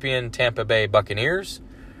NFC champion Tampa Bay Buccaneers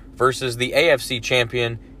versus the AFC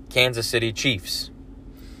champion Kansas City Chiefs.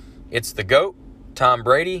 It's the GOAT, Tom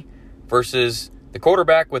Brady, versus the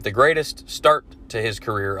quarterback with the greatest start to his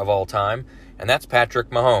career of all time, and that's Patrick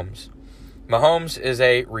Mahomes. Mahomes is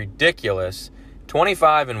a ridiculous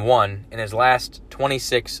 25-1 in his last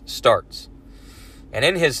 26 starts. And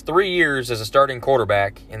in his 3 years as a starting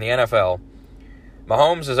quarterback in the NFL,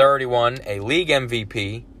 Mahomes has already won a league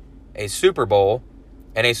MVP, a Super Bowl,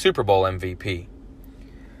 and a Super Bowl MVP.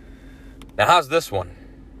 Now, how's this one?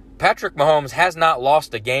 Patrick Mahomes has not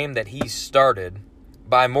lost a game that he's started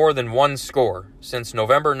by more than one score since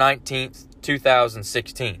November 19th,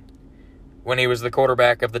 2016, when he was the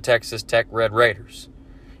quarterback of the Texas Tech Red Raiders,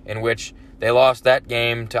 in which they lost that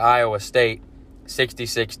game to Iowa State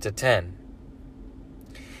 66-10.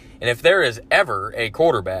 And if there is ever a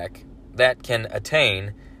quarterback that can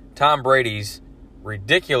attain Tom Brady's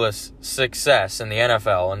ridiculous success in the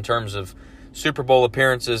NFL in terms of Super Bowl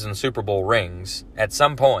appearances and Super Bowl rings at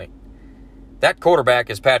some point, that quarterback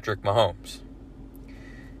is Patrick Mahomes.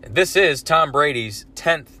 This is Tom Brady's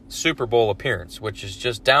 10th Super Bowl appearance, which is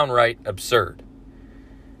just downright absurd.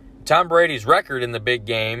 Tom Brady's record in the big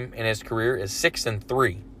game in his career is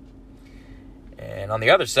 6-3. And on the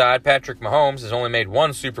other side, Patrick Mahomes has only made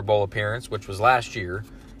one Super Bowl appearance, which was last year.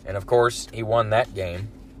 And of course, he won that game.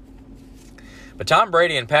 But Tom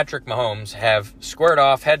Brady and Patrick Mahomes have squared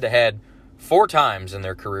off head-to-head 4 times in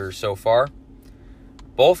their careers so far.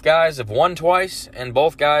 Both guys have won twice, and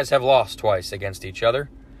both guys have lost twice against each other.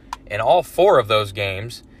 And all 4 of those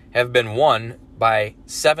games have been won by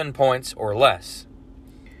 7 points or less.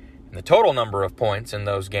 And the total number of points in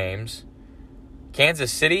those games,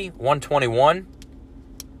 Kansas City, 121,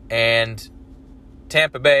 and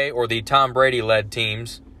Tampa Bay, or the Tom Brady-led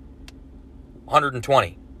teams,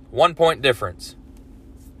 120. 1 point difference.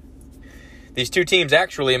 These two teams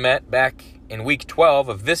actually met back in Week 12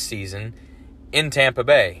 of this season in Tampa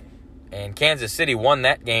Bay, and Kansas City won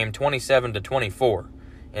that game 27-24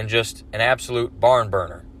 in just an absolute barn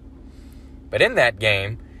burner. But in that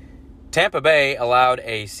game, Tampa Bay allowed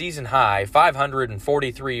a season-high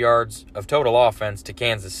 543 yards of total offense to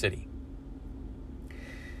Kansas City.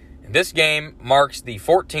 And this game marks the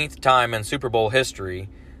 14th time in Super Bowl history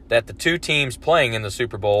that the two teams playing in the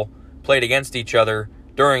Super Bowl played against each other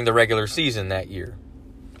during the regular season that year.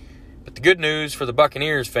 But the good news for the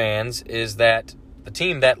Buccaneers fans is that the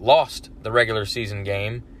team that lost the regular season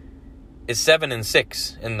game is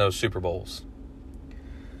 7-6 in those Super Bowls.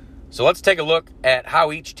 So let's take a look at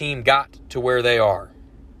how each team got to where they are.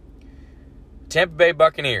 Tampa Bay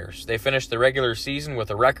Buccaneers, they finished the regular season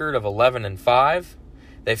with a record of 11-5.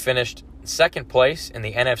 They finished second place in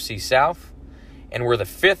the NFC South and were the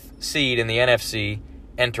 5th seed in the NFC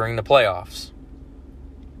entering the playoffs.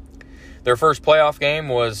 Their first playoff game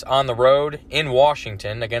was on the road in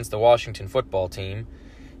Washington against the Washington football team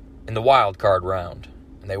in the wild card round,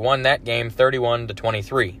 and they won that game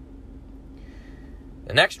 31-23.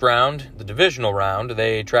 The next round, the divisional round,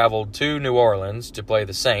 they traveled to New Orleans to play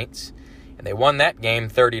the Saints, and they won that game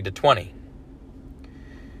 30-20.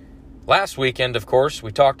 Last weekend, of course,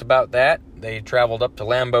 we talked about that. They traveled up to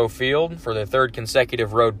Lambeau Field for their 3rd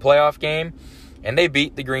consecutive road playoff game, and they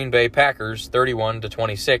beat the Green Bay Packers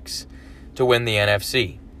 31-26 to win the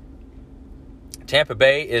NFC. Tampa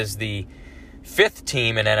Bay is the 5th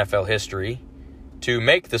team in NFL history to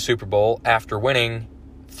make the Super Bowl after winning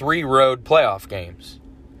 3 road playoff games.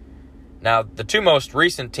 Now, the 2 most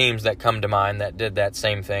recent teams that come to mind that did that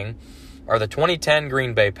same thing are the 2010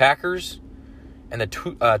 Green Bay Packers and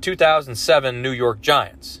the 2007 New York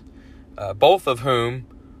Giants, both of whom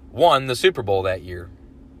won the Super Bowl that year.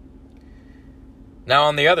 Now,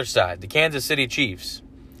 on the other side, the Kansas City Chiefs,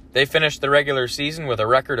 they finished the regular season with a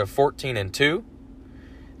record of 14-2.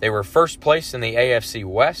 They were first place in the AFC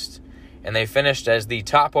West, and they finished as the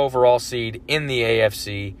top overall seed in the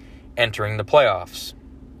AFC entering the playoffs.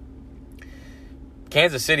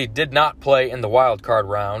 Kansas City did not play in the wild card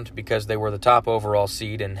round because they were the top overall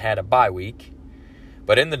seed and had a bye week.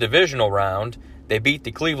 But in the divisional round, they beat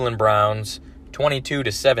the Cleveland Browns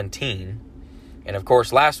 22-17. And of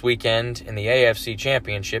course, last weekend in the AFC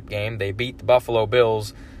Championship game, they beat the Buffalo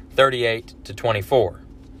Bills 38-24.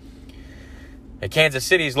 Kansas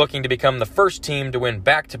City is looking to become the first team to win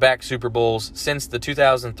back-to-back Super Bowls since the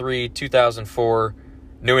 2003-2004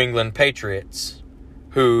 New England Patriots,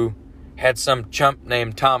 who had some chump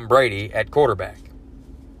named Tom Brady at quarterback.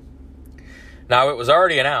 Now, it was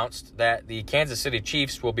already announced that the Kansas City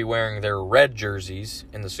Chiefs will be wearing their red jerseys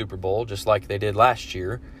in the Super Bowl, just like they did last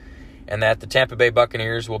year, and that the Tampa Bay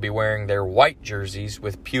Buccaneers will be wearing their white jerseys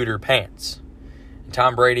with pewter pants. And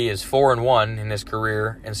Tom Brady is 4-1 in his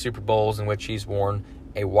career in Super Bowls in which he's worn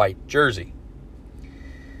a white jersey.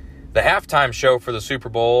 The halftime show for the Super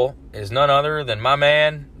Bowl is none other than my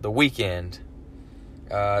man, The Weeknd.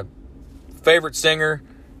 Favorite singer.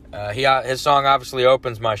 His song obviously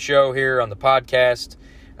opens my show here on the podcast.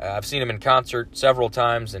 I've seen him in concert several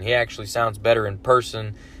times, and he actually sounds better in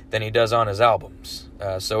person than he does on his albums.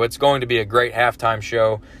 So it's going to be a great halftime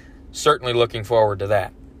show. Certainly looking forward to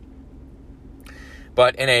that.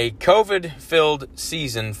 But in a COVID-filled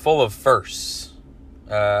season full of firsts,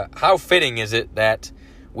 how fitting is it that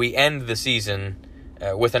we end the season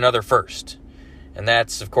with another first? And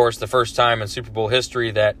that's, of course, the first time in Super Bowl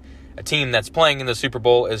history that a team that's playing in the Super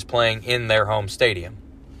Bowl is playing in their home stadium.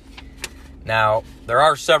 Now, there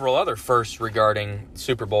are several other firsts regarding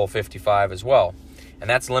Super Bowl 55 as well, and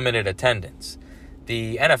that's limited attendance.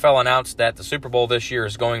 The NFL announced that the Super Bowl this year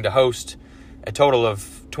is going to host a total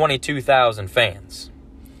of 22,000 fans,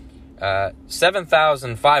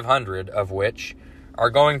 7,500 of which are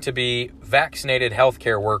going to be vaccinated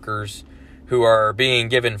healthcare workers who are being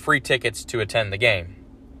given free tickets to attend the game.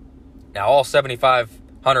 Now, all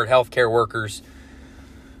 7,500 healthcare workers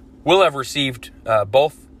will have received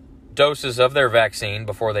both doses of their vaccine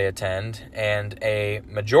before they attend, and a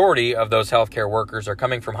majority of those healthcare workers are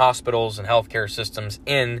coming from hospitals and healthcare systems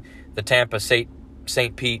in the Tampa St.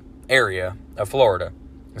 Pete area of Florida,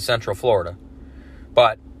 Central Florida.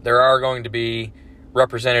 But there are going to be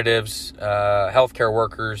representatives, healthcare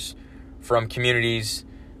workers from communities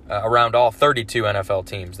around all 32 NFL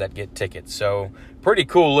teams that get tickets. So pretty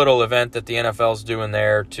cool little event that the NFL's doing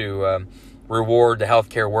there to reward the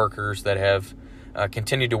healthcare workers that have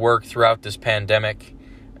continued to work throughout this pandemic,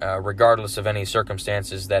 regardless of any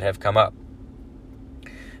circumstances that have come up.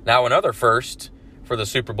 Now, another first for the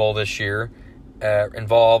Super Bowl this year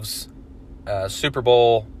involves Super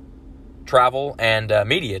Bowl travel and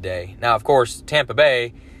media day. Now, of course, Tampa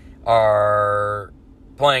Bay are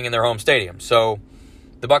playing in their home stadium, so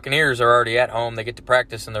the Buccaneers are already at home. They get to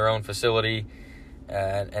practice in their own facility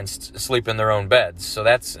and sleep in their own beds. So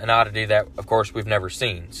that's an oddity that, of course, we've never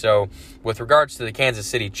seen. So with regards to the Kansas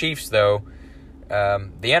City Chiefs, though,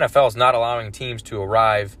 the NFL is not allowing teams to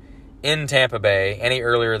arrive in Tampa Bay any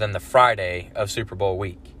earlier than the Friday of Super Bowl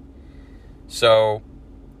week. So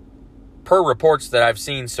per reports that I've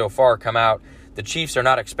seen so far come out, the Chiefs are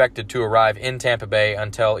not expected to arrive in Tampa Bay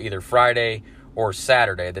until either Friday or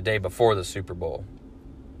Saturday, the day before the Super Bowl.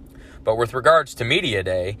 But with regards to Media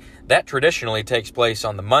Day, that traditionally takes place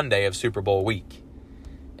on the Monday of Super Bowl week.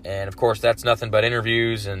 And, of course, that's nothing but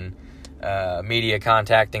interviews and media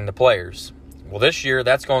contacting the players. Well, this year,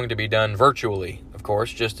 that's going to be done virtually, of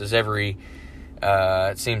course, just as every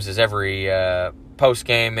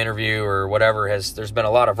post-game interview or whatever there's been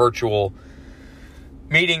a lot of virtual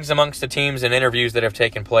meetings amongst the teams and interviews that have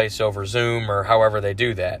taken place over Zoom or however they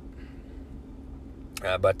do that.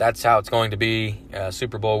 But that's how it's going to be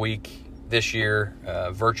Super Bowl week this year,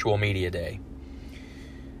 virtual media day.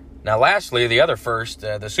 Now, lastly, the other first,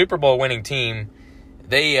 the Super Bowl winning team,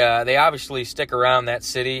 they obviously stick around that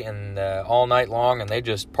city and all night long, and they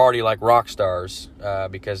just party like rock stars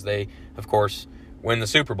because they, of course, win the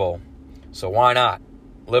Super Bowl. So why not?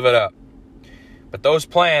 Live it up. But those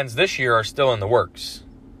plans this year are still in the works.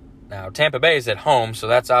 Now, Tampa Bay is at home, so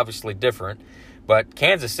that's obviously different. But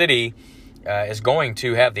Kansas City is going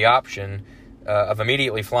to have the option of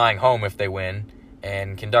immediately flying home if they win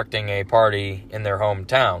and conducting a party in their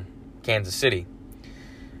hometown, Kansas City.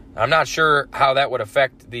 I'm not sure how that would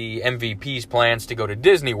affect the MVP's plans to go to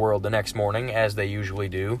Disney World the next morning, as they usually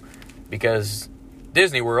do, because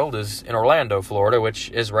Disney World is in Orlando, Florida, which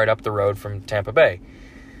is right up the road from Tampa Bay.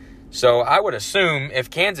 So I would assume if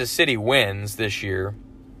Kansas City wins this year,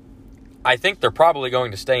 I think they're probably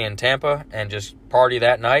going to stay in Tampa and just party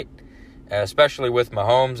that night, especially with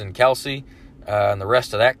Mahomes and Kelsey and the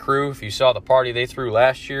rest of that crew. If you saw the party they threw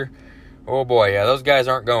last year, oh boy, yeah, those guys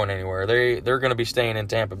aren't going anywhere. They're going to be staying in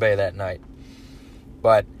Tampa Bay that night.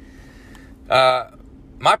 But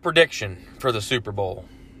my prediction for the Super Bowl,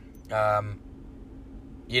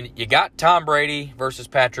 you got Tom Brady versus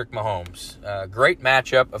Patrick Mahomes. Great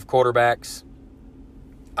matchup of quarterbacks.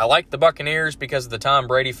 I like the Buccaneers because of the Tom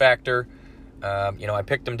Brady factor. I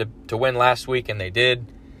picked them to win last week, and they did.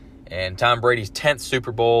 and Tom Brady's 10th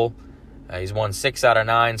Super Bowl. He's won 6 out of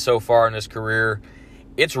 9 so far in his career.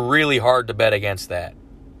 It's really hard to bet against that.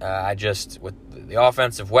 With the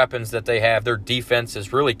offensive weapons that they have, their defense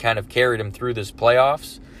has really kind of carried them through this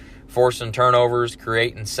playoffs, forcing turnovers,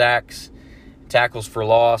 creating sacks, tackles for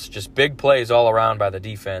loss, just big plays all around by the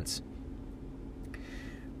defense.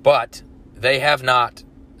 But they have not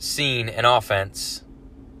seen an offense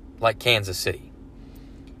like Kansas City.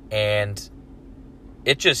 And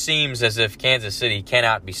it just seems as if Kansas City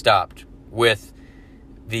cannot be stopped with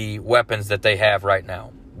the weapons that they have right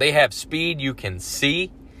now. They have speed you can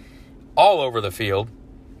see all over the field.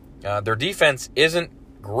 Their defense isn't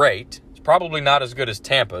great. It's probably not as good as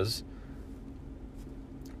Tampa's,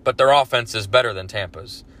 but their offense is better than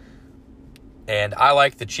Tampa's. And I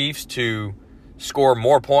like the Chiefs to score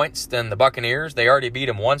more points than the Buccaneers. They already beat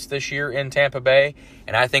them once this year in Tampa Bay,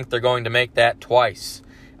 and I think they're going to make that twice.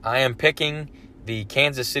 I am picking the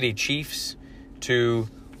Kansas City Chiefs to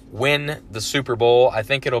win the Super Bowl. I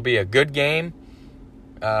think it'll be a good game,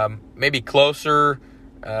 maybe closer,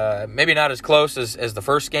 maybe not as close as the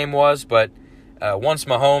first game was, but once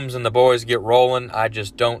Mahomes and the boys get rolling, I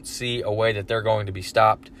just don't see a way that they're going to be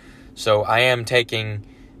stopped. So I am taking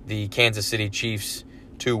the Kansas City Chiefs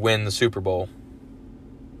to win the Super Bowl.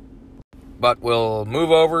 But we'll move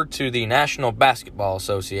over to the National Basketball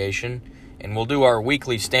Association, and we'll do our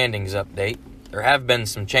weekly standings update. There have been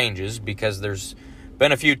some changes because there's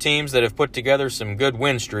been a few teams that have put together some good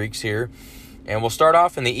win streaks here. And we'll start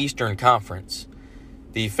off in the Eastern Conference.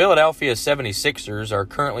 The Philadelphia 76ers are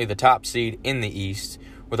currently the top seed in the East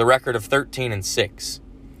with a record of 13-6.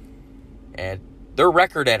 And their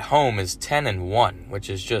record at home is 10-1, which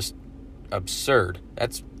is just absurd.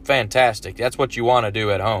 That's fantastic. That's what you want to do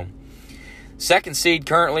at home. Second seed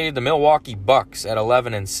currently, the Milwaukee Bucks at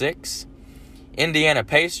 11-6. Indiana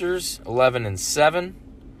Pacers, 11-7.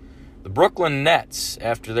 The Brooklyn Nets,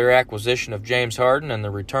 after their acquisition of James Harden and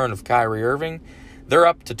the return of Kyrie Irving, they're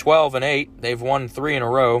up to 12-8. They've won 3 in a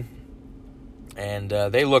row, and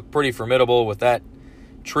they look pretty formidable with that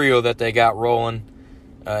trio that they got rolling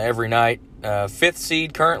every night. Fifth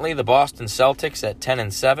seed currently, the Boston Celtics at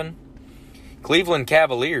 10-7. Cleveland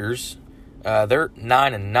Cavaliers, they're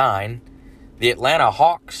 9-9. The Atlanta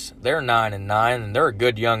Hawks, they're 9-9, and they're a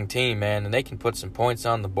good young team, man, and they can put some points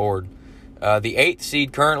on the board. The 8th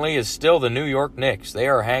seed currently is still the New York Knicks. They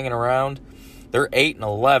are hanging around. They're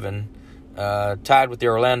 8-11, tied with the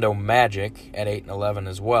Orlando Magic at 8-11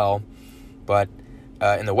 as well. But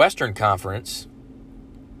in the Western Conference,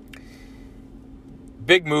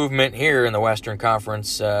 big movement here in the Western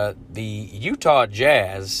Conference. The Utah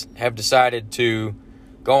Jazz have decided to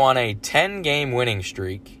go on a 10-game winning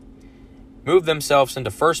streak, move themselves into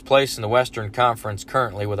first place in the Western Conference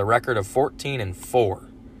currently with a record of 14-4.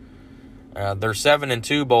 They're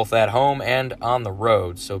 7-2 both at home and on the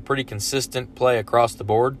road, so pretty consistent play across the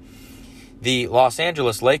board. The Los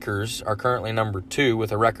Angeles Lakers are currently number 2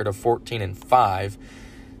 with a record of 14-5.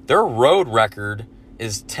 Their road record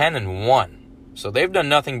is 10-1, so they've done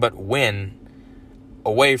nothing but win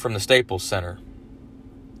away from the Staples Center.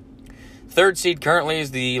 Third seed currently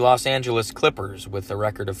is the Los Angeles Clippers with a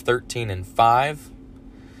record of 13-5.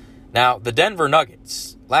 Now, the Denver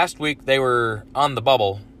Nuggets, last week they were on the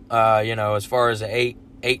bubble, as far as an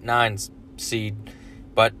 8-9 seed,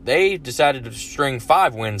 but they decided to string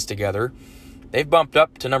 5 wins together. They've bumped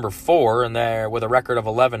up to number 4, and they're with a record of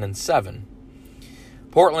 11-7.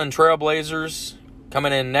 Portland Trailblazers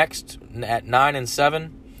coming in next at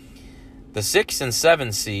 9-7. The 6 and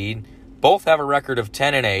 7 seed both have a record of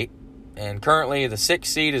 10-8. And currently, the 6th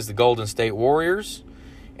seed is the Golden State Warriors,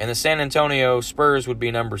 and the San Antonio Spurs would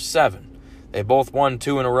be number 7. They both won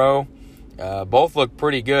 2 in a row. Both look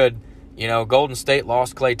pretty good. Golden State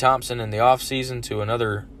lost Klay Thompson in the offseason to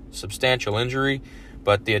another substantial injury,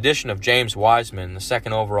 but the addition of James Wiseman, the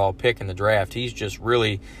 2nd overall pick in the draft, he's just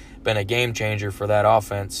really been a game changer for that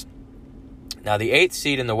offense. Now, the 8th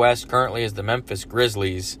seed in the West currently is the Memphis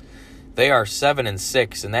Grizzlies. They are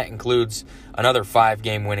 7-6, and that includes another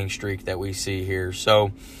 5-game winning streak that we see here.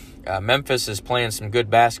 So Memphis is playing some good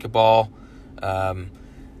basketball.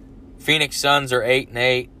 Phoenix Suns are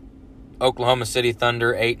 8-8. Oklahoma City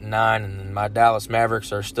Thunder 8-9, and my Dallas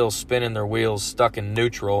Mavericks are still spinning their wheels, stuck in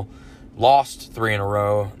neutral. Lost 3 in a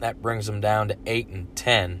row. That brings them down to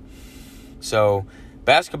 8-10. So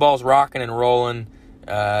basketball's rocking and rolling.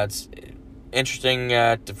 It's interesting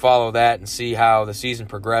to follow that and see how the season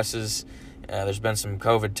progresses. There's been some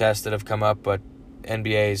COVID tests that have come up, but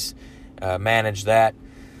NBA's managed that.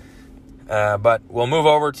 But we'll move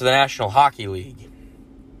over to the National Hockey League,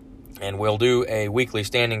 and we'll do a weekly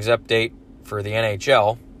standings update for the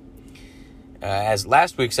NHL. As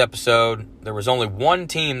last week's episode, there was only one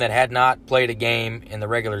team that had not played a game in the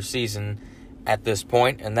regular season at this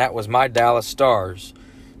point, and that was my Dallas Stars.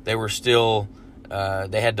 They were still,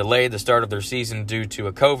 they had delayed the start of their season due to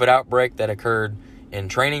a COVID outbreak that occurred in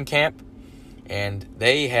training camp, and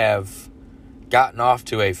they have gotten off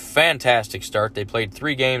to a fantastic start. They played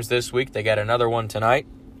 3 games this week. They got another one tonight,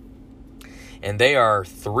 and they are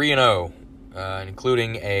 3-0,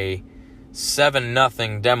 including a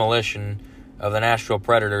 7-0 demolition of the Nashville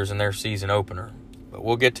Predators in their season opener. But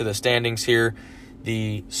we'll get to the standings here.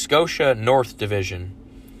 The Scotia North Division.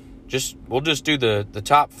 We'll just do the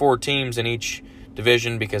top 4 teams in each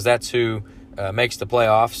division because that's who makes the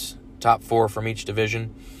playoffs. Top 4 from each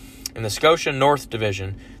division. In the Scotia North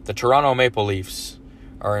Division, the Toronto Maple Leafs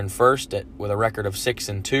are in first with a record of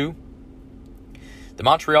 6-2. The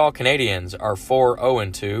Montreal Canadiens are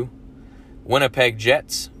 4-0-2. Winnipeg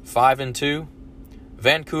Jets 5-2.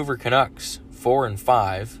 Vancouver Canucks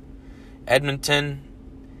 4-5. Edmonton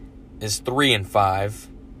is 3-5.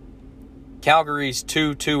 Calgary's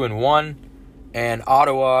 2-1, and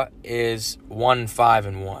Ottawa is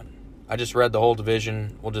 1-5-1. I just read the whole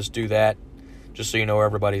division. We'll just do that, just so you know where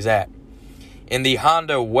everybody's at. In the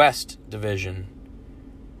Honda West Division,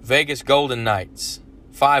 Vegas Golden Knights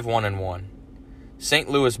 5-1-1. St.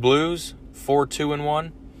 Louis Blues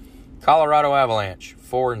 4-2-1. Colorado Avalanche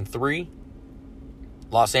 4-3.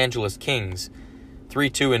 Los Angeles Kings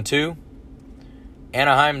 3-2-2.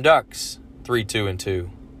 Anaheim Ducks 3-2-2.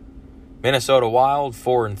 Minnesota Wild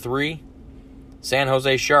 4-3. San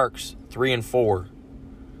Jose Sharks 3-4.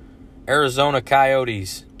 Arizona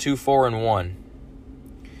Coyotes 2-4-1.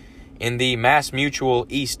 In the Mass Mutual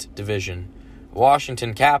East Division,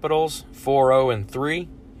 Washington Capitals 4-0-3.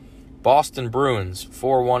 Boston Bruins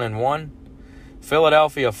 4-1-1.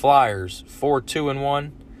 Philadelphia Flyers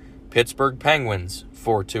 4-2-1. Pittsburgh Penguins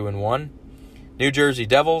 4-2-1. New Jersey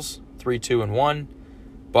Devils 3-2-1.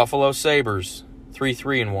 Buffalo Sabres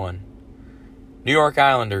 3-3-1. New York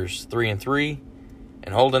Islanders 3-3.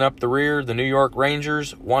 And holding up the rear, the New York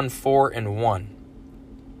Rangers 1-4-1.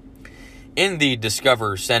 In the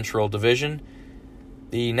Discover Central Division,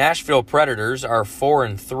 the Nashville Predators are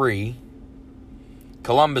 4-3.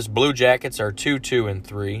 Columbus Blue Jackets are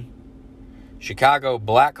 2-2-3. Chicago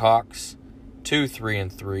Blackhawks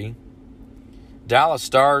 2-3-3. Dallas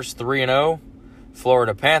Stars 3-0.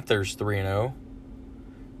 Florida Panthers 3-0.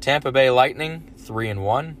 Tampa Bay Lightning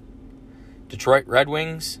 3-1. Detroit Red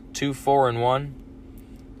Wings 2-4-1.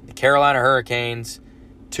 The Carolina Hurricanes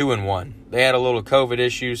 2-1. They had a little COVID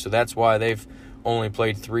issue, so that's why they've only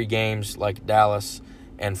played 3 games like Dallas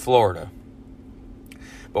and Florida.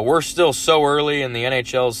 But we're still so early in the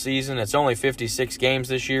NHL season. It's only 56 games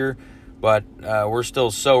this year, but we're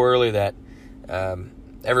still so early that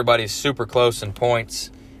everybody's super close in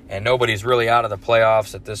points, and nobody's really out of the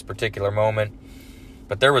playoffs at this particular moment.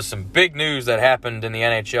 But there was some big news that happened in the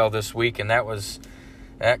NHL this week, and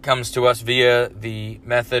that comes to us via the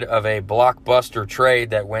method of a blockbuster trade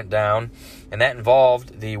that went down, and that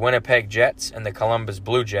involved the Winnipeg Jets and the Columbus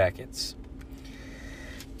Blue Jackets.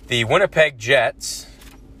 The Winnipeg Jets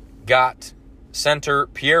got center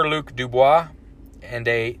Pierre-Luc Dubois and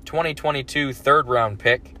a 2022 third-round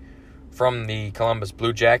pick from the Columbus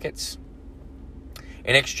Blue Jackets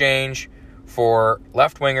in exchange for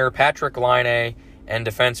left-winger Patrik Laine and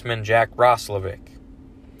defenseman Jack Roslovic.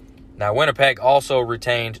 Now, Winnipeg also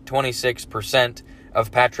retained 26%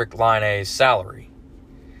 of Patrik Laine's salary.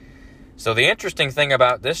 So the interesting thing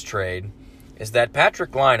about this trade is that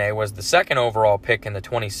Patrik Laine was the 2nd overall pick in the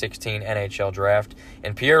 2016 NHL draft,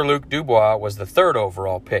 and Pierre-Luc Dubois was the 3rd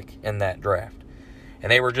overall pick in that draft.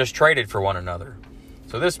 And they were just traded for one another.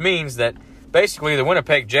 So this means that basically the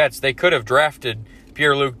Winnipeg Jets, they could have drafted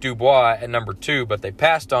Pierre-Luc Dubois at number 2, but they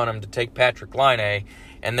passed on him to take Patrik Laine,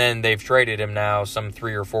 and then they've traded him now some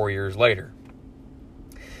 3 or 4 years later.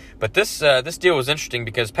 But this deal was interesting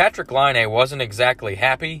because Patrik Laine wasn't exactly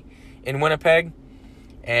happy in Winnipeg,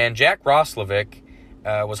 and Jack Roslovic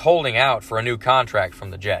was holding out for a new contract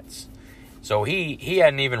from the Jets. So he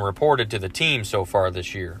hadn't even reported to the team so far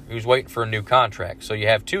this year. He was waiting for a new contract. So you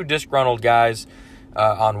have 2 disgruntled guys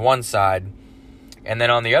on one side, and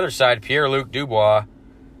then on the other side, Pierre-Luc Dubois,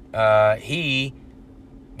 he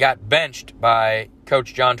got benched by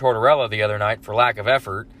Coach John Tortorella the other night for lack of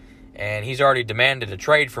effort, and he's already demanded a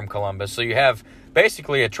trade from Columbus. So you have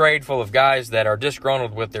basically a trade full of guys that are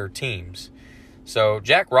disgruntled with their teams. So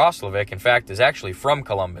Jack Roslovic, in fact, is actually from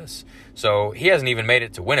Columbus. So he hasn't even made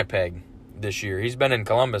it to Winnipeg this year. He's been in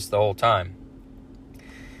Columbus the whole time.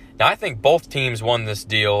 Now, I think both teams won this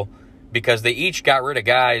deal because they each got rid of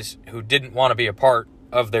guys who didn't want to be a part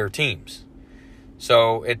of their teams.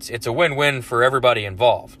 So it's a win-win for everybody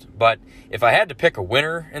involved. But if I had to pick a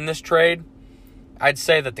winner in this trade, I'd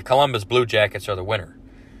say that the Columbus Blue Jackets are the winner.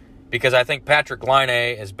 Because I think Patrik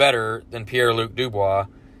Laine is better than Pierre-Luc Dubois,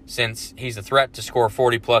 since he's a threat to score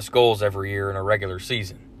 40-plus goals every year in a regular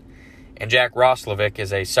season. And Jack Roslovic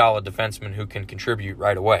is a solid defenseman who can contribute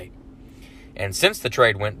right away. And since the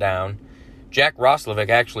trade went down, Jack Roslovic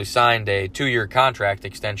actually signed a 2-year contract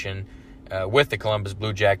extension with the Columbus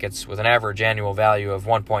Blue Jackets with an average annual value of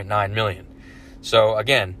 $1.9 million. So,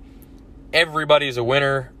 again, everybody's a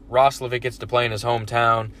winner. Roslovic gets to play in his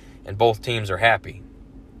hometown, and both teams are happy.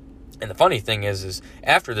 And the funny thing is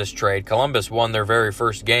after this trade, Columbus won their very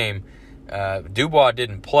first game. Dubois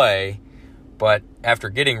didn't play, but after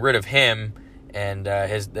getting rid of him and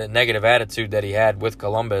the negative attitude that he had with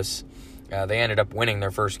Columbus, they ended up winning their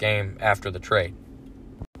first game after the trade.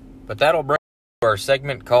 But that'll bring us to our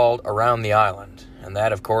segment called Around the Island. And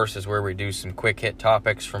that, of course, is where we do some quick hit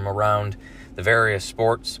topics from around the various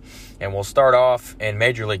sports. And we'll start off in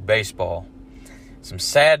Major League Baseball. Some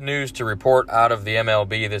sad news to report out of the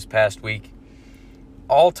MLB this past week.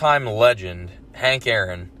 All-time legend Hank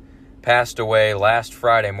Aaron passed away last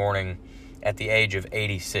Friday morning at the age of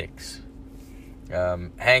 86.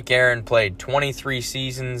 Hank Aaron played 23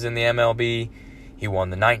 seasons in the MLB. He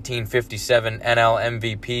won the 1957 NL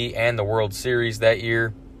MVP and the World Series that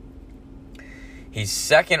year. He's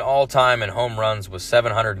second all-time in home runs with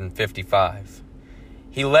 755.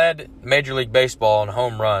 He led Major League Baseball in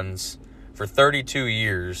home runs for 32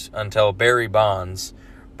 years until Barry Bonds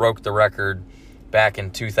broke the record back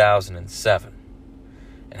in 2007.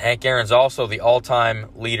 And Hank Aaron's also the all-time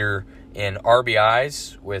leader in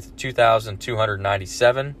RBIs with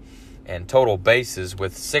 2,297 and total bases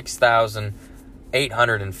with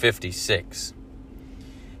 6,856.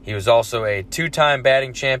 He was also a 2-time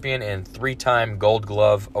batting champion and 3-time Gold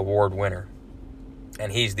Glove Award winner.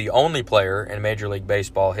 And he's the only player in Major League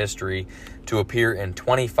Baseball history to appear in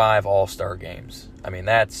 25 All-Star games. I mean,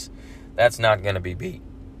 that's not going to be beat.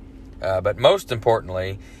 But most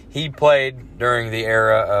importantly, he played during the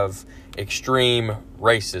era of extreme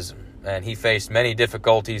racism, and he faced many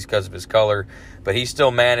difficulties because of his color, but he still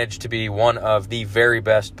managed to be one of the very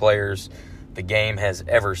best players the game has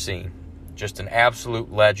ever seen. Just an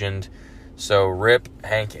absolute legend. So rip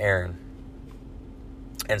Hank Aaron.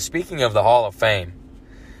 And speaking of the Hall of Fame,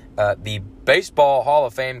 the Baseball Hall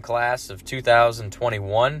of Fame class of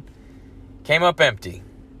 2021 came up empty.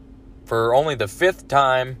 For only the 5th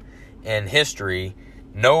time in history,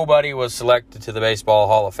 nobody was selected to the Baseball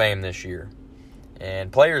Hall of Fame this year.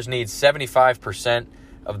 And players need 75%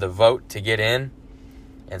 of the vote to get in.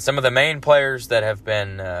 And some of the main players that have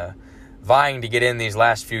been vying to get in these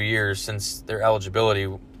last few years since their eligibility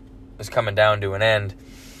is coming down to an end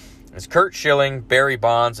is Curt Schilling, Barry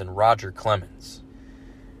Bonds, and Roger Clemens.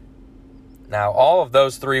 Now, all of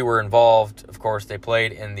those three were involved. Of course, they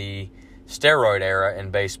played in the steroid era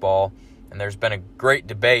in baseball, and there's been a great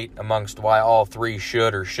debate amongst why all three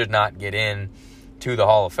should or should not get in to the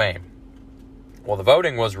Hall of Fame. Well, the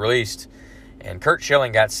voting was released, and Curt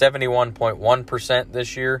Schilling got 71.1%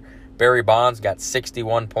 this year, Barry Bonds got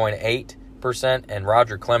 61.8%, and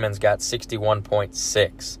Roger Clemens got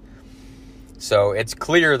 61.6%. So it's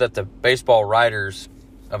clear that the baseball writers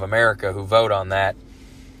of America who vote on that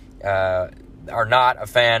are not a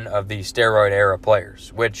fan of the steroid era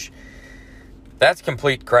players, which that's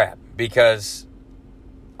complete crap, because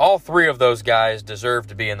all three of those guys deserve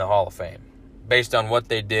to be in the Hall of Fame based on what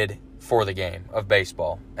they did for the game of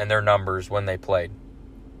baseball and their numbers when they played.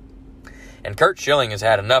 And Curt Schilling has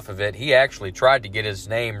had enough of it. He actually tried to get his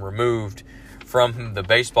name removed from the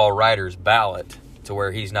baseball writers' ballot to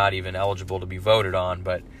where he's not even eligible to be voted on,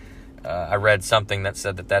 but I read something that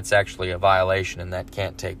said that that's actually a violation and that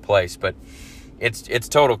can't take place. But it's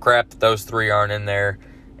total crap that those three aren't in there,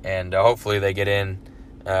 and hopefully they get in.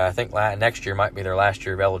 I think next year might be their last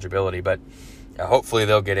year of eligibility, but hopefully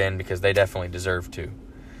they'll get in because they definitely deserve to.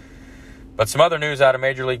 But some other news out of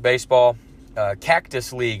Major League Baseball.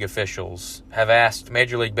 Cactus League officials have asked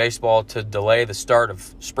Major League Baseball to delay the start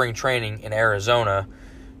of spring training in Arizona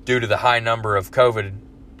due to the high number of COVID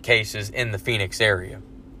cases in the Phoenix area.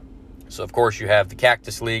 So, of course, you have the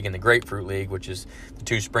Cactus League and the Grapefruit League, which is the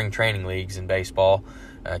two spring training leagues in baseball.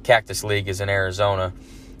 Cactus League is in Arizona,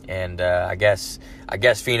 and I guess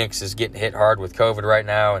Phoenix is getting hit hard with COVID right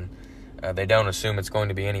now, and they don't assume it's going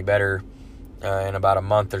to be any better in about a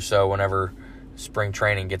month or so whenever spring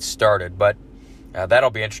training gets started. But that'll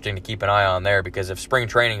be interesting to keep an eye on there, because if spring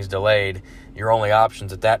training is delayed, your only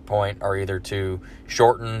options at that point are either to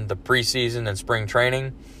shorten the preseason and spring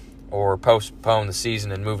training or postpone the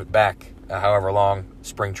season and move it back however long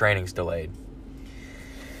spring training's delayed.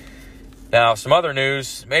 Now, some other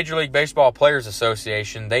news. Major League Baseball Players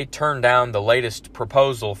Association, they turned down the latest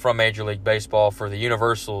proposal from Major League Baseball for the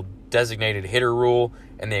universal designated hitter rule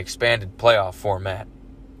and the expanded playoff format.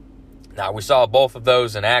 Now, we saw both of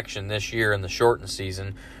those in action this year in the shortened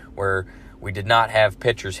season, where we did not have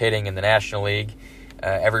pitchers hitting in the National League.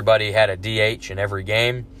 Everybody had a DH in every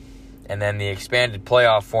game. And then the expanded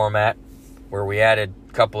playoff format, where we added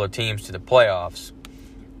a couple of teams to the playoffs.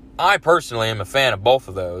 I personally am a fan of both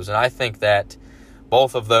of those, and I think that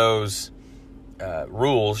both of those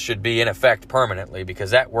rules should be in effect permanently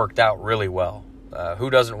because that worked out really well.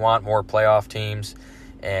 Who doesn't want more playoff teams?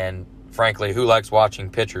 And frankly, who likes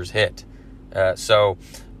watching pitchers hit? So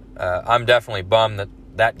I'm definitely bummed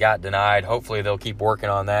that got denied. Hopefully they'll keep working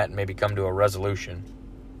on that and maybe come to a resolution.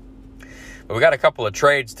 But we got a couple of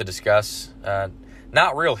trades to discuss.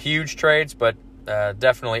 Not real huge trades, but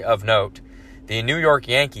definitely of note. The New York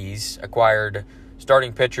Yankees acquired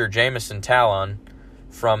starting pitcher Jameson Taillon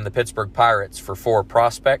from the Pittsburgh Pirates for 4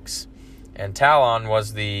 prospects. And Taillon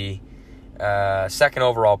was the second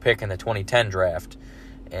overall pick in the 2010 draft.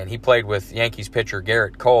 And he played with Yankees pitcher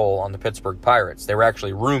Garrett Cole on the Pittsburgh Pirates. They were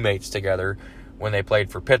actually roommates together when they played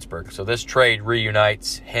for Pittsburgh. So this trade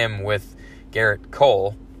reunites him with Garrett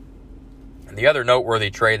Cole. And the other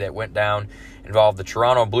noteworthy trade that went down involved the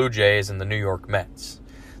Toronto Blue Jays and the New York Mets.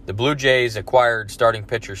 The Blue Jays acquired starting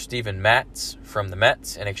pitcher Steven Matz from the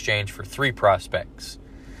Mets in exchange for 3 prospects.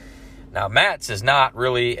 Now, Matz is not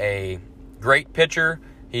really a great pitcher.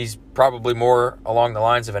 He's probably more along the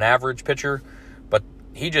lines of an average pitcher, but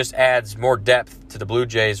he just adds more depth to the Blue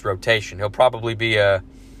Jays rotation. He'll probably be a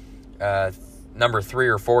number 3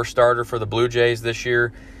 or 4 starter for the Blue Jays this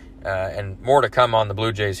year, and more to come on the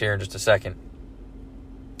Blue Jays here in just a second.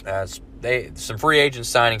 Some free agent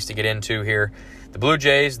signings to get into here. The Blue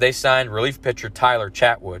Jays, they signed relief pitcher Tyler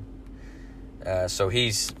Chatwood. So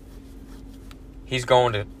he's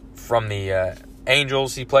going from the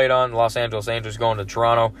Angels he played on, Los Angeles Angels, going to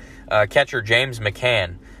Toronto. Catcher James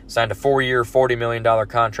McCann signed a 4-year, $40 million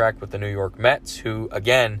contract with the New York Mets, who,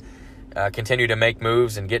 again, continue to make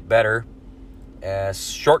moves and get better.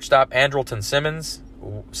 Shortstop Andrelton Simmons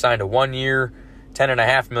signed a 1-year,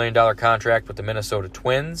 $10.5 million contract with the Minnesota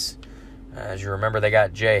Twins. As you remember, they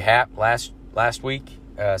got Jay Happ last week,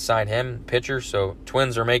 signed him, pitcher, so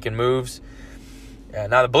Twins are making moves.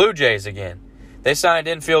 Now the Blue Jays again. They signed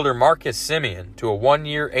infielder Marcus Semien to a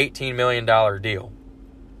 1-year, $18 million deal.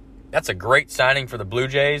 That's a great signing for the Blue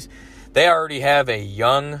Jays. They already have a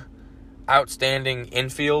young, outstanding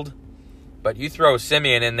infield, but you throw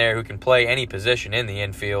Semien in there who can play any position in the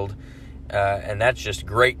infield, and that's just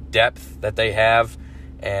great depth that they have,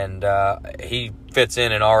 and he fits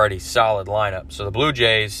in an already solid lineup. So the Blue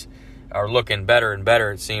Jays are looking better and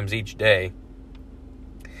better, it seems, each day.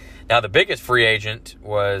 Now, the biggest free agent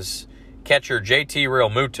was catcher JT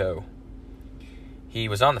Realmuto. He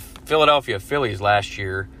was on the Philadelphia Phillies last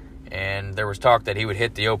year, and there was talk that he would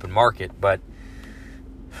hit the open market, but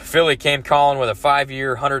Philly came calling with a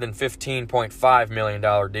 5-year, $115.5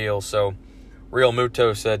 million deal, so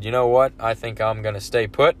Realmuto said, you know what, I think I'm going to stay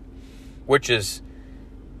put, which is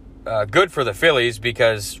good for the Phillies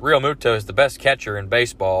because Realmuto is the best catcher in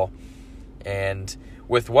baseball. And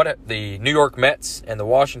with what the New York Mets and the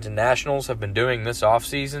Washington Nationals have been doing this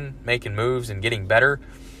offseason, making moves and getting better,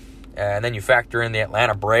 and then you factor in the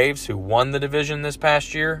Atlanta Braves, who won the division this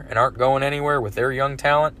past year and aren't going anywhere with their young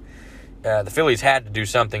talent, the Phillies had to do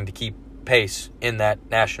something to keep pace in that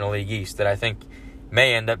National League East that I think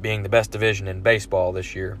may end up being the best division in baseball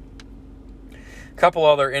this year. A couple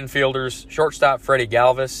other infielders. Shortstop Freddie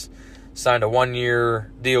Galvis signed a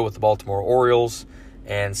 1-year deal with the Baltimore Orioles,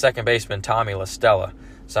 and second baseman Tommy La Stella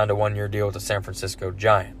signed a 1-year deal with the San Francisco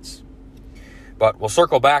Giants. But we'll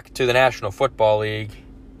circle back to the National Football League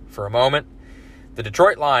for a moment. The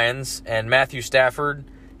Detroit Lions and Matthew Stafford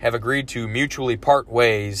have agreed to mutually part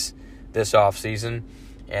ways this offseason,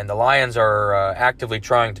 and the Lions are actively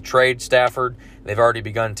trying to trade Stafford. They've already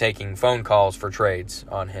begun taking phone calls for trades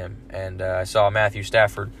on him, and I saw Matthew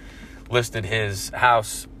Stafford listed his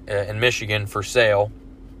house in Michigan for sale.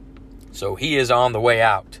 So he is on the way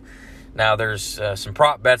out. Now, there's some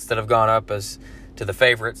prop bets that have gone up as to the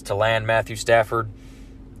favorites to land Matthew Stafford.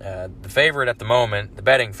 The favorite at the moment, the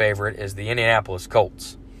betting favorite, is the Indianapolis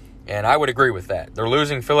Colts. And I would agree with that. They're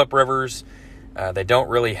losing Phillip Rivers. They don't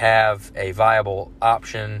really have a viable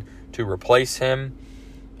option to replace him.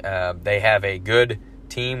 They have a good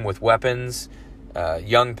team with weapons,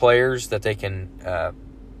 young players that they can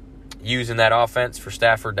use in that offense for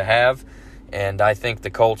Stafford to have. And I think the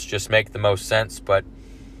Colts just make the most sense, but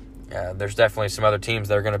there's definitely some other teams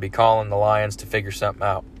that are going to be calling the Lions to figure something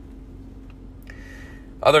out.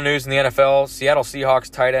 Other news in the NFL, Seattle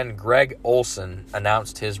Seahawks tight end Greg Olsen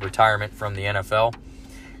announced his retirement from the NFL.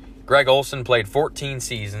 Greg Olsen played 14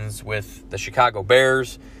 seasons with the Chicago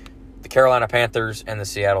Bears, the Carolina Panthers, and the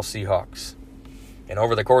Seattle Seahawks. And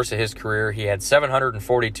over the course of his career, he had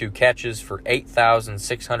 742 catches for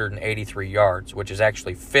 8,683 yards, which is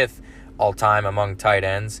actually fifth all-time among tight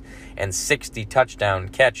ends, and 60 touchdown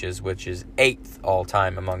catches, which is eighth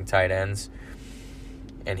all-time among tight ends.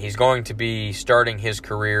 And he's going to be starting his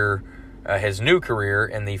career, his new career,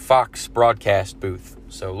 in the Fox broadcast booth.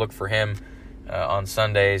 So look for him on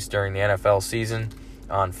Sundays during the NFL season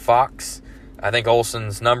on Fox. I think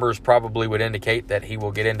Olsen's numbers probably would indicate that he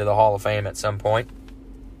will get into the Hall of Fame at some point.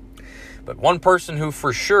 But one person who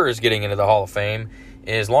for sure is getting into the Hall of Fame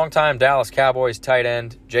is longtime Dallas Cowboys tight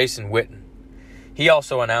end Jason Witten. He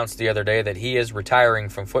also announced the other day that he is retiring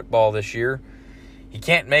from football this year. He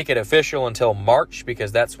can't make it official until March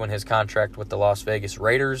because that's when his contract with the Las Vegas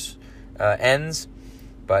Raiders ends.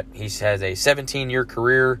 But he has a 17-year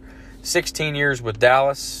career, 16 years with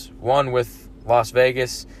Dallas, 1 with Las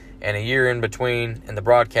Vegas, and a year in between in the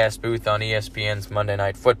broadcast booth on ESPN's Monday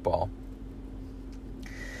Night Football.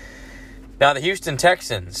 Now, the Houston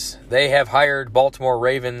Texans, they have hired Baltimore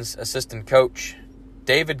Ravens assistant coach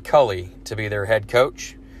David Culley to be their head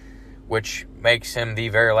coach, which makes him the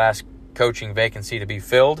very last coaching vacancy to be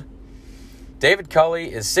filled. David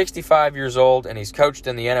Culley is 65 years old, and he's coached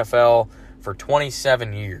in the NFL for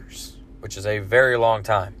 27 years, which is a very long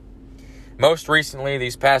time. Most recently,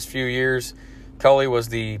 these past few years, Culley was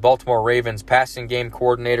the Baltimore Ravens passing game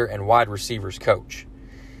coordinator and wide receivers coach,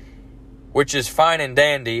 which is fine and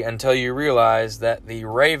dandy until you realize that the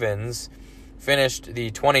Ravens finished the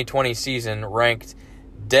 2020 season ranked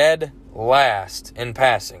dead last in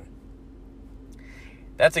passing.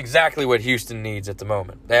 That's exactly what Houston needs at the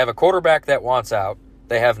moment. They have a quarterback that wants out,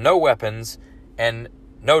 they have no weapons, and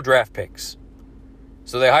no draft picks.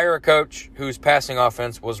 So they hire a coach whose passing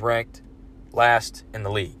offense was ranked last in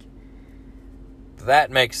the league.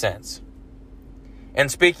 That makes sense.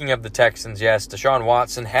 And speaking of the Texans, yes, Deshaun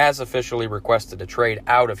Watson has officially requested a trade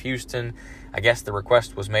out of Houston. I guess the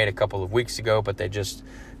request was made a couple of weeks ago, but they just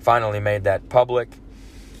finally made that public.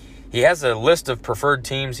 He has a list of preferred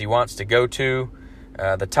teams he wants to go to.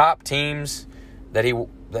 The top teams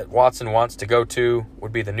that Watson wants to go to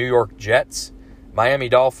would be the New York Jets, Miami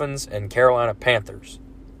Dolphins, and Carolina Panthers.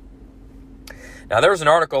 Now, there was an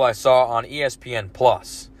article I saw on ESPN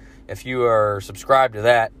Plus. If you are subscribed to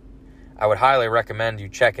that, I would highly recommend you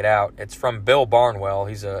check it out. It's from Bill Barnwell.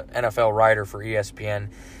 He's an NFL writer for ESPN.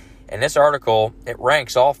 And this article, it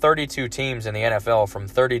ranks all 32 teams in the NFL from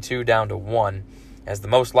 32 down to 1 as the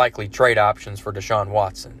most likely trade options for Deshaun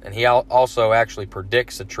Watson. And he also actually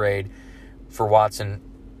predicts a trade for Watson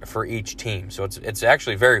for each team. So it's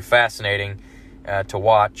actually very fascinating to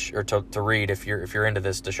watch or to read if you're into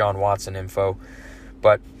this Deshaun Watson info.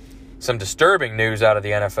 But some disturbing news out of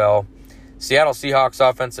the NFL. Seattle Seahawks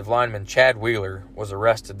offensive lineman Chad Wheeler was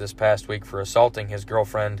arrested this past week for assaulting his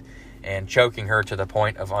girlfriend and choking her to the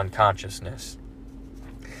point of unconsciousness.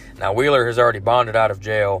 Now, Wheeler has already bonded out of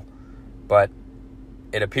jail, but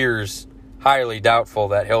it appears highly doubtful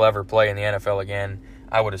that he'll ever play in the NFL again.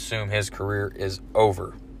 I would assume his career is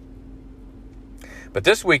over. But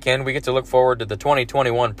this weekend, we get to look forward to the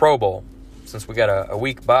 2021 Pro Bowl. Since we got a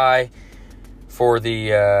week bye for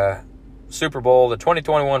the Super Bowl, the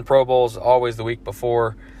 2021 Pro Bowl is always the week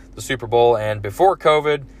before the Super Bowl. And before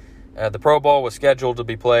COVID, the Pro Bowl was scheduled to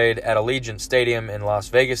be played at Allegiant Stadium in Las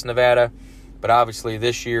Vegas, Nevada. But obviously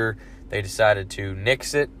this year, they decided to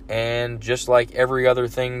nix it, and just like every other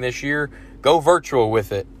thing this year, go virtual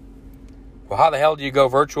with it. Well, how the hell do you go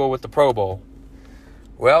virtual with the Pro Bowl?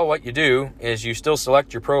 Well, what you do is you still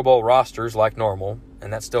select your Pro Bowl rosters like normal,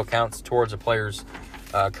 and that still counts towards a player's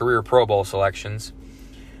career Pro Bowl selections.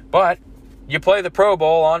 But you play the Pro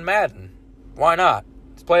Bowl on Madden. Why not?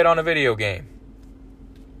 Let's play it on a video game.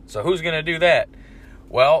 So who's going to do that?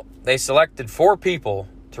 Well, they selected 4 people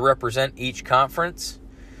to represent each conference.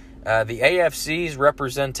 The AFC's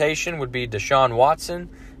representation would be Deshaun Watson,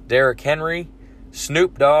 Derrick Henry,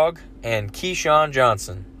 Snoop Dogg, and Keyshawn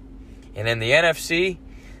Johnson. And in the NFC,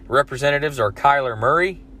 representatives are Kyler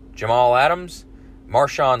Murray, Jamal Adams,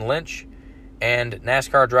 Marshawn Lynch, and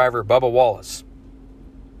NASCAR driver Bubba Wallace.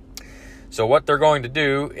 So what they're going to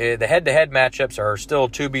do, the head-to-head matchups are still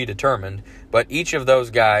to be determined, but each of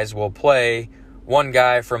those guys will play one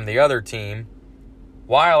guy from the other team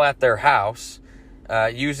while at their house,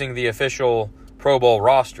 using the official Pro Bowl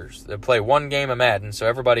rosters. They play one game of Madden, so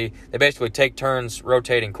they basically take turns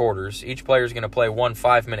rotating quarters. Each player is going to play one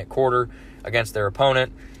 5-minute quarter against their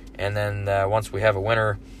opponent, and then once we have a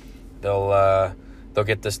winner, they'll they'll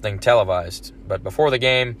get this thing televised. But before the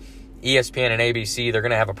game, ESPN and ABC, they're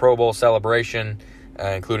going to have a Pro Bowl celebration,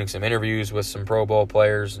 including some interviews with some Pro Bowl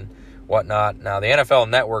players and whatnot. Now, the NFL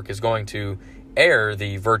Network is going to air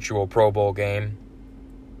the virtual Pro Bowl game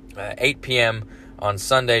 8 p.m. on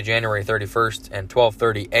Sunday, January 31st, and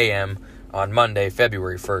 12:30 a.m. on Monday,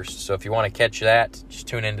 February 1st. So if you want to catch that, just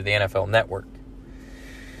tune into the NFL Network.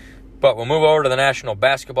 But we'll move over to the National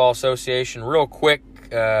Basketball Association. Real quick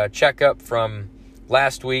checkup from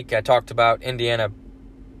last week. I talked about Indiana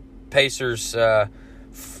Pacers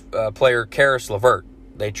player Caris LeVert.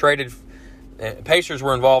 They traded. Pacers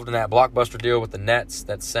were involved in that blockbuster deal with the Nets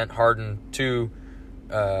that sent Harden to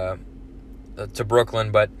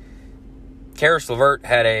Brooklyn, but Caris LeVert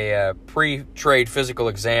had a pre-trade physical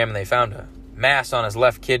exam, and they found a mass on his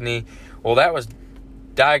left kidney. Well, that was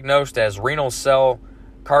diagnosed as renal cell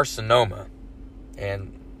carcinoma,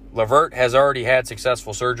 and LeVert has already had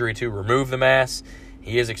successful surgery to remove the mass.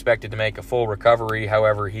 He is expected to make a full recovery.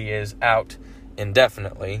 However, he is out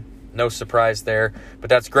indefinitely. No surprise there, but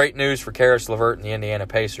that's great news for Caris LeVert and the Indiana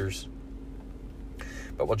Pacers.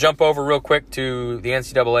 But we'll jump over real quick to the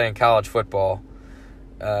NCAA and college football.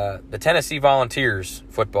 The Tennessee Volunteers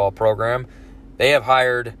football program, they have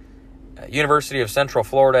hired University of Central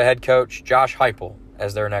Florida head coach Josh Heupel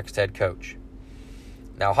as their next head coach.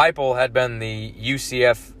 Now, Heupel had been the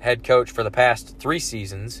UCF head coach for the past 3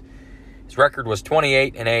 seasons. His record was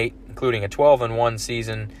 28-8, including a 12-1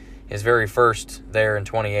 season, his very first there in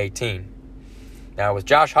 2018. Now, with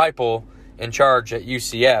Josh Heupel in charge at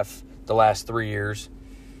UCF the last 3 years,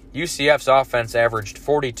 UCF's offense averaged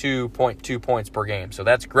 42.2 points per game. So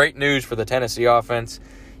that's great news for the Tennessee offense.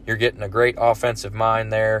 You're getting a great offensive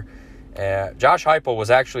mind there. Josh Heupel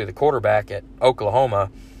was actually the quarterback at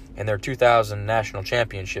Oklahoma in their 2000 national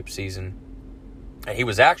championship season. And he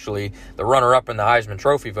was actually the runner-up in the Heisman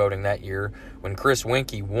Trophy voting that year. When Chris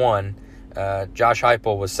Weinke won, Josh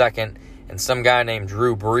Heupel was second, and some guy named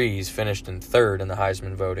Drew Brees finished in third in the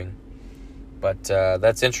Heisman voting. But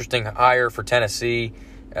that's interesting hire for Tennessee.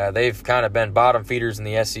 They've kind of been bottom feeders in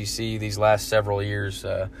the SEC these last several years.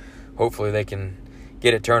 Hopefully they can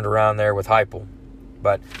get it turned around there with Heupel.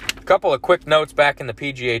 But a couple of quick notes back in the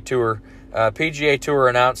PGA Tour. PGA Tour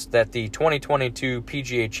announced that the 2022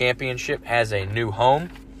 PGA Championship has a new home.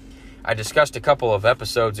 I discussed a couple of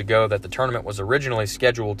episodes ago that the tournament was originally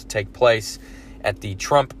scheduled to take place at the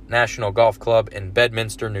Trump National Golf Club in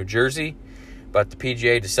Bedminster, New Jersey, but the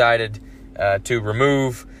PGA decided to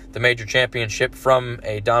remove the major championship from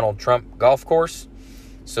a Donald Trump golf course.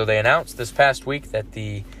 So they announced this past week that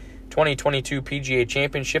the 2022 PGA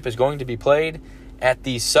Championship is going to be played at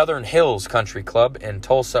the Southern Hills Country Club in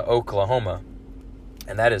Tulsa, Oklahoma.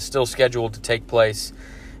 And that is still scheduled to take place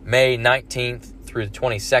May 19th through the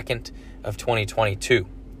 22nd of 2022.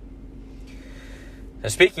 Now,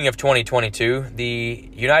 speaking of 2022, the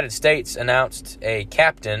United States announced a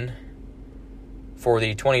captain for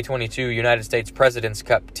the 2022 United States President's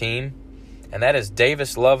Cup team, and that is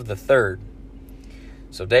Davis Love III.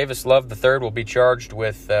 So Davis Love III will be charged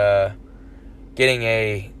with getting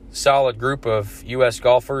a solid group of U.S.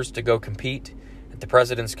 golfers to go compete at the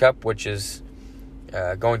President's Cup, which is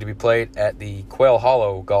going to be played at the Quail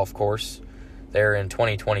Hollow Golf Course there in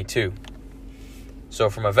 2022. So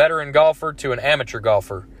from a veteran golfer to an amateur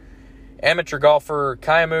golfer,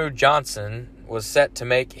 Kaimu Johnson was set to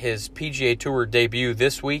make his PGA Tour debut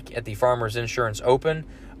this week at the Farmers Insurance Open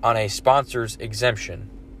on a sponsor's exemption.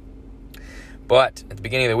 But at the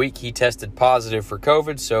beginning of the week, he tested positive for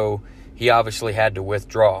COVID, so he obviously had to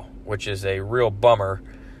withdraw, which is a real bummer.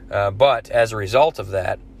 But as a result of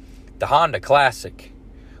that, the Honda Classic,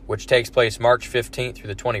 which takes place March 15th through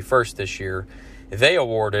the 21st this year, they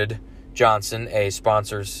awarded Johnson a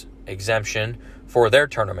sponsor's exemption for their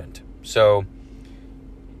tournament. So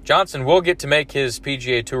Johnson will get to make his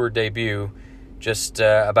PGA Tour debut just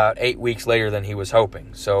about 8 weeks later than he was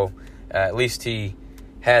hoping. So at least he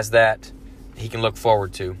has that he can look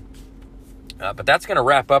forward to. But that's going to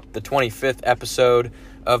wrap up the 25th episode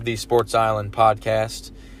of the Sports Island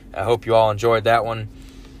podcast. I hope you all enjoyed that one.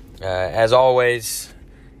 As always,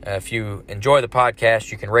 if you enjoy the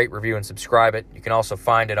podcast, you can rate, review, and subscribe it. You can also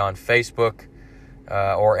find it on Facebook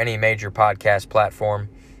or any major podcast platform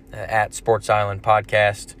at Sports Island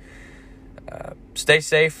Podcast. Stay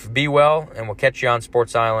safe, be well, and we'll catch you on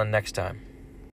Sports Island next time.